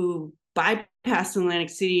who bypass Atlantic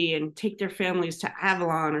City and take their families to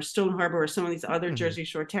Avalon or Stone Harbor or some of these other Mm-hmm. Jersey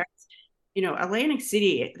Shore towns, Atlantic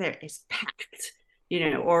City there is packed.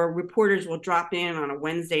 Or reporters will drop in on a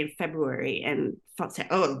Wednesday in February and say,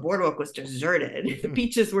 "Oh, the boardwalk was deserted. The Mm-hmm.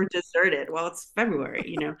 beaches were deserted." Well, it's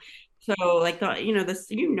February. So like but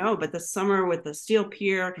the summer with the Steel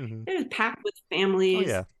Pier, Mm-hmm. it was packed with Oh families.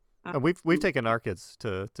 yeah. And we've taken our kids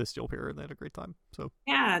to Steel Pier and they had a great time. So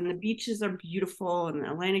Yeah, and the beaches are beautiful, and the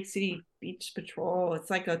Atlantic City Beach Patrol. It's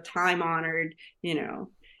like a time honored,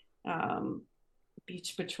 um,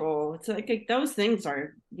 beach patrol. It's like those things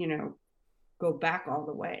are, go back all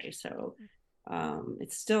the way. So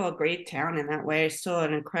it's still a great town in that way. It's still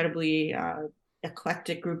an incredibly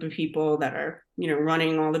eclectic group of people that are,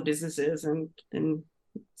 running all the businesses, and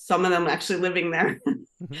some of them actually living there.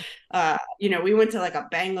 mm-hmm. We went to like a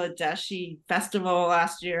Bangladeshi festival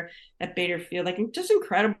last year at Bader Field, like just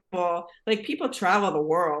incredible. Like, people travel the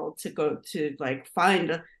world to go to like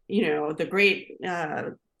find, the great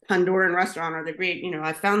Honduran restaurant, or the great,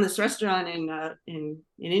 I found this restaurant in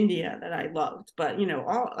India that I loved, but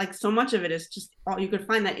all like so much of it is just all you could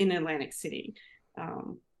find that in Atlantic City.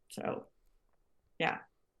 So yeah,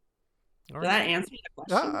 All did right. that answer the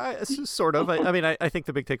question? Sort of. I mean, I think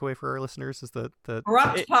the big takeaway for our listeners is that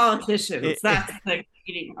Corrupt politicians. it That's the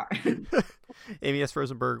eating part. Amy S.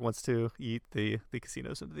 Rosenberg wants to eat the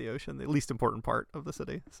casinos into the ocean, the least important part of the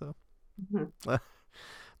city. So,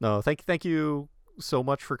 no, thank you so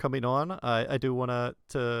much for coming on. I do want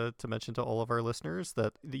to mention to all of our listeners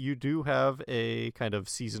that you do have a kind of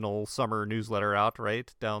seasonal summer newsletter out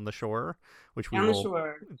right down the shore, which we Down the will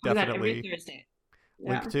shore. Do that every definitely Thursday.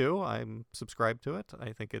 link Yeah. to. I'm subscribed to it.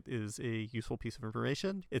 I think it is a useful piece of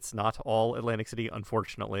information. It's not all Atlantic City,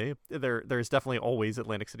 unfortunately. There's definitely always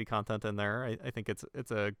Atlantic City content in there. I think it's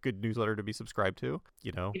a good newsletter to be subscribed to.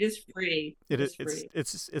 It is free. It is free.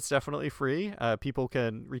 It's definitely free. People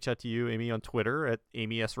can reach out to you, Amy, on Twitter at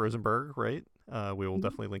Amy S. Rosenberg, right? We will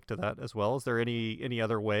definitely link to that as well. Is there any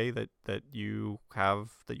other way that you have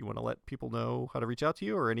that you want to let people know how to reach out to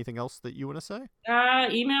you, or anything else that you want to say?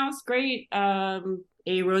 Email's great.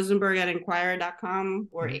 A Rosenberg at Inquirer.com,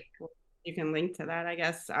 or Mm-hmm. you can link to that, I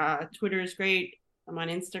guess. Twitter is great. I'm on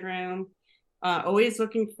Instagram. Always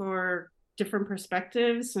looking for different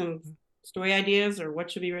perspectives and story ideas, or what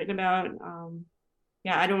should be written about.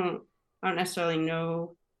 Yeah, I don't necessarily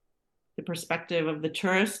know the perspective of the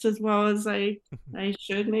tourist as well as I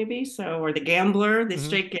should, maybe. So, or the gambler, the Mm-hmm.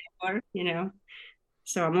 straight gambler.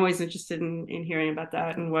 So I'm always interested in hearing about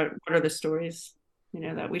that, and what are the stories,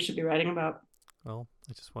 that we should be writing about. Well,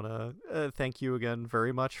 I just want to thank you again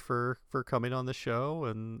very much for coming on the show,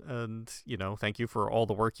 and thank you for all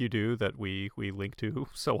the work you do that we link to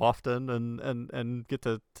so often and get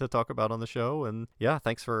to talk about on the show. And yeah,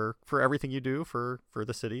 thanks for everything you do for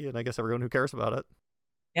the city, and I guess everyone who cares about it.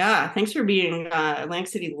 Yeah, thanks for being Atlantic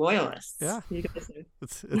City loyalists. Yeah, You guys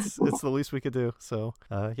it's the least we could do. So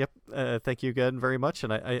yep, thank you again very much,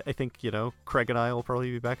 and I think Craig and I will probably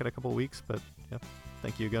be back in a couple of weeks, but yeah,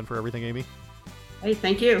 thank you again for everything, Amy. Hey,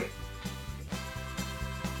 thank you.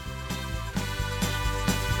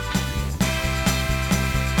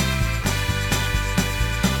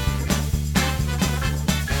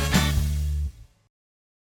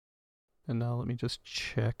 And now let me just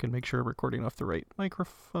check and make sure I'm recording off the right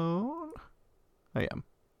microphone. I am.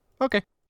 Okay.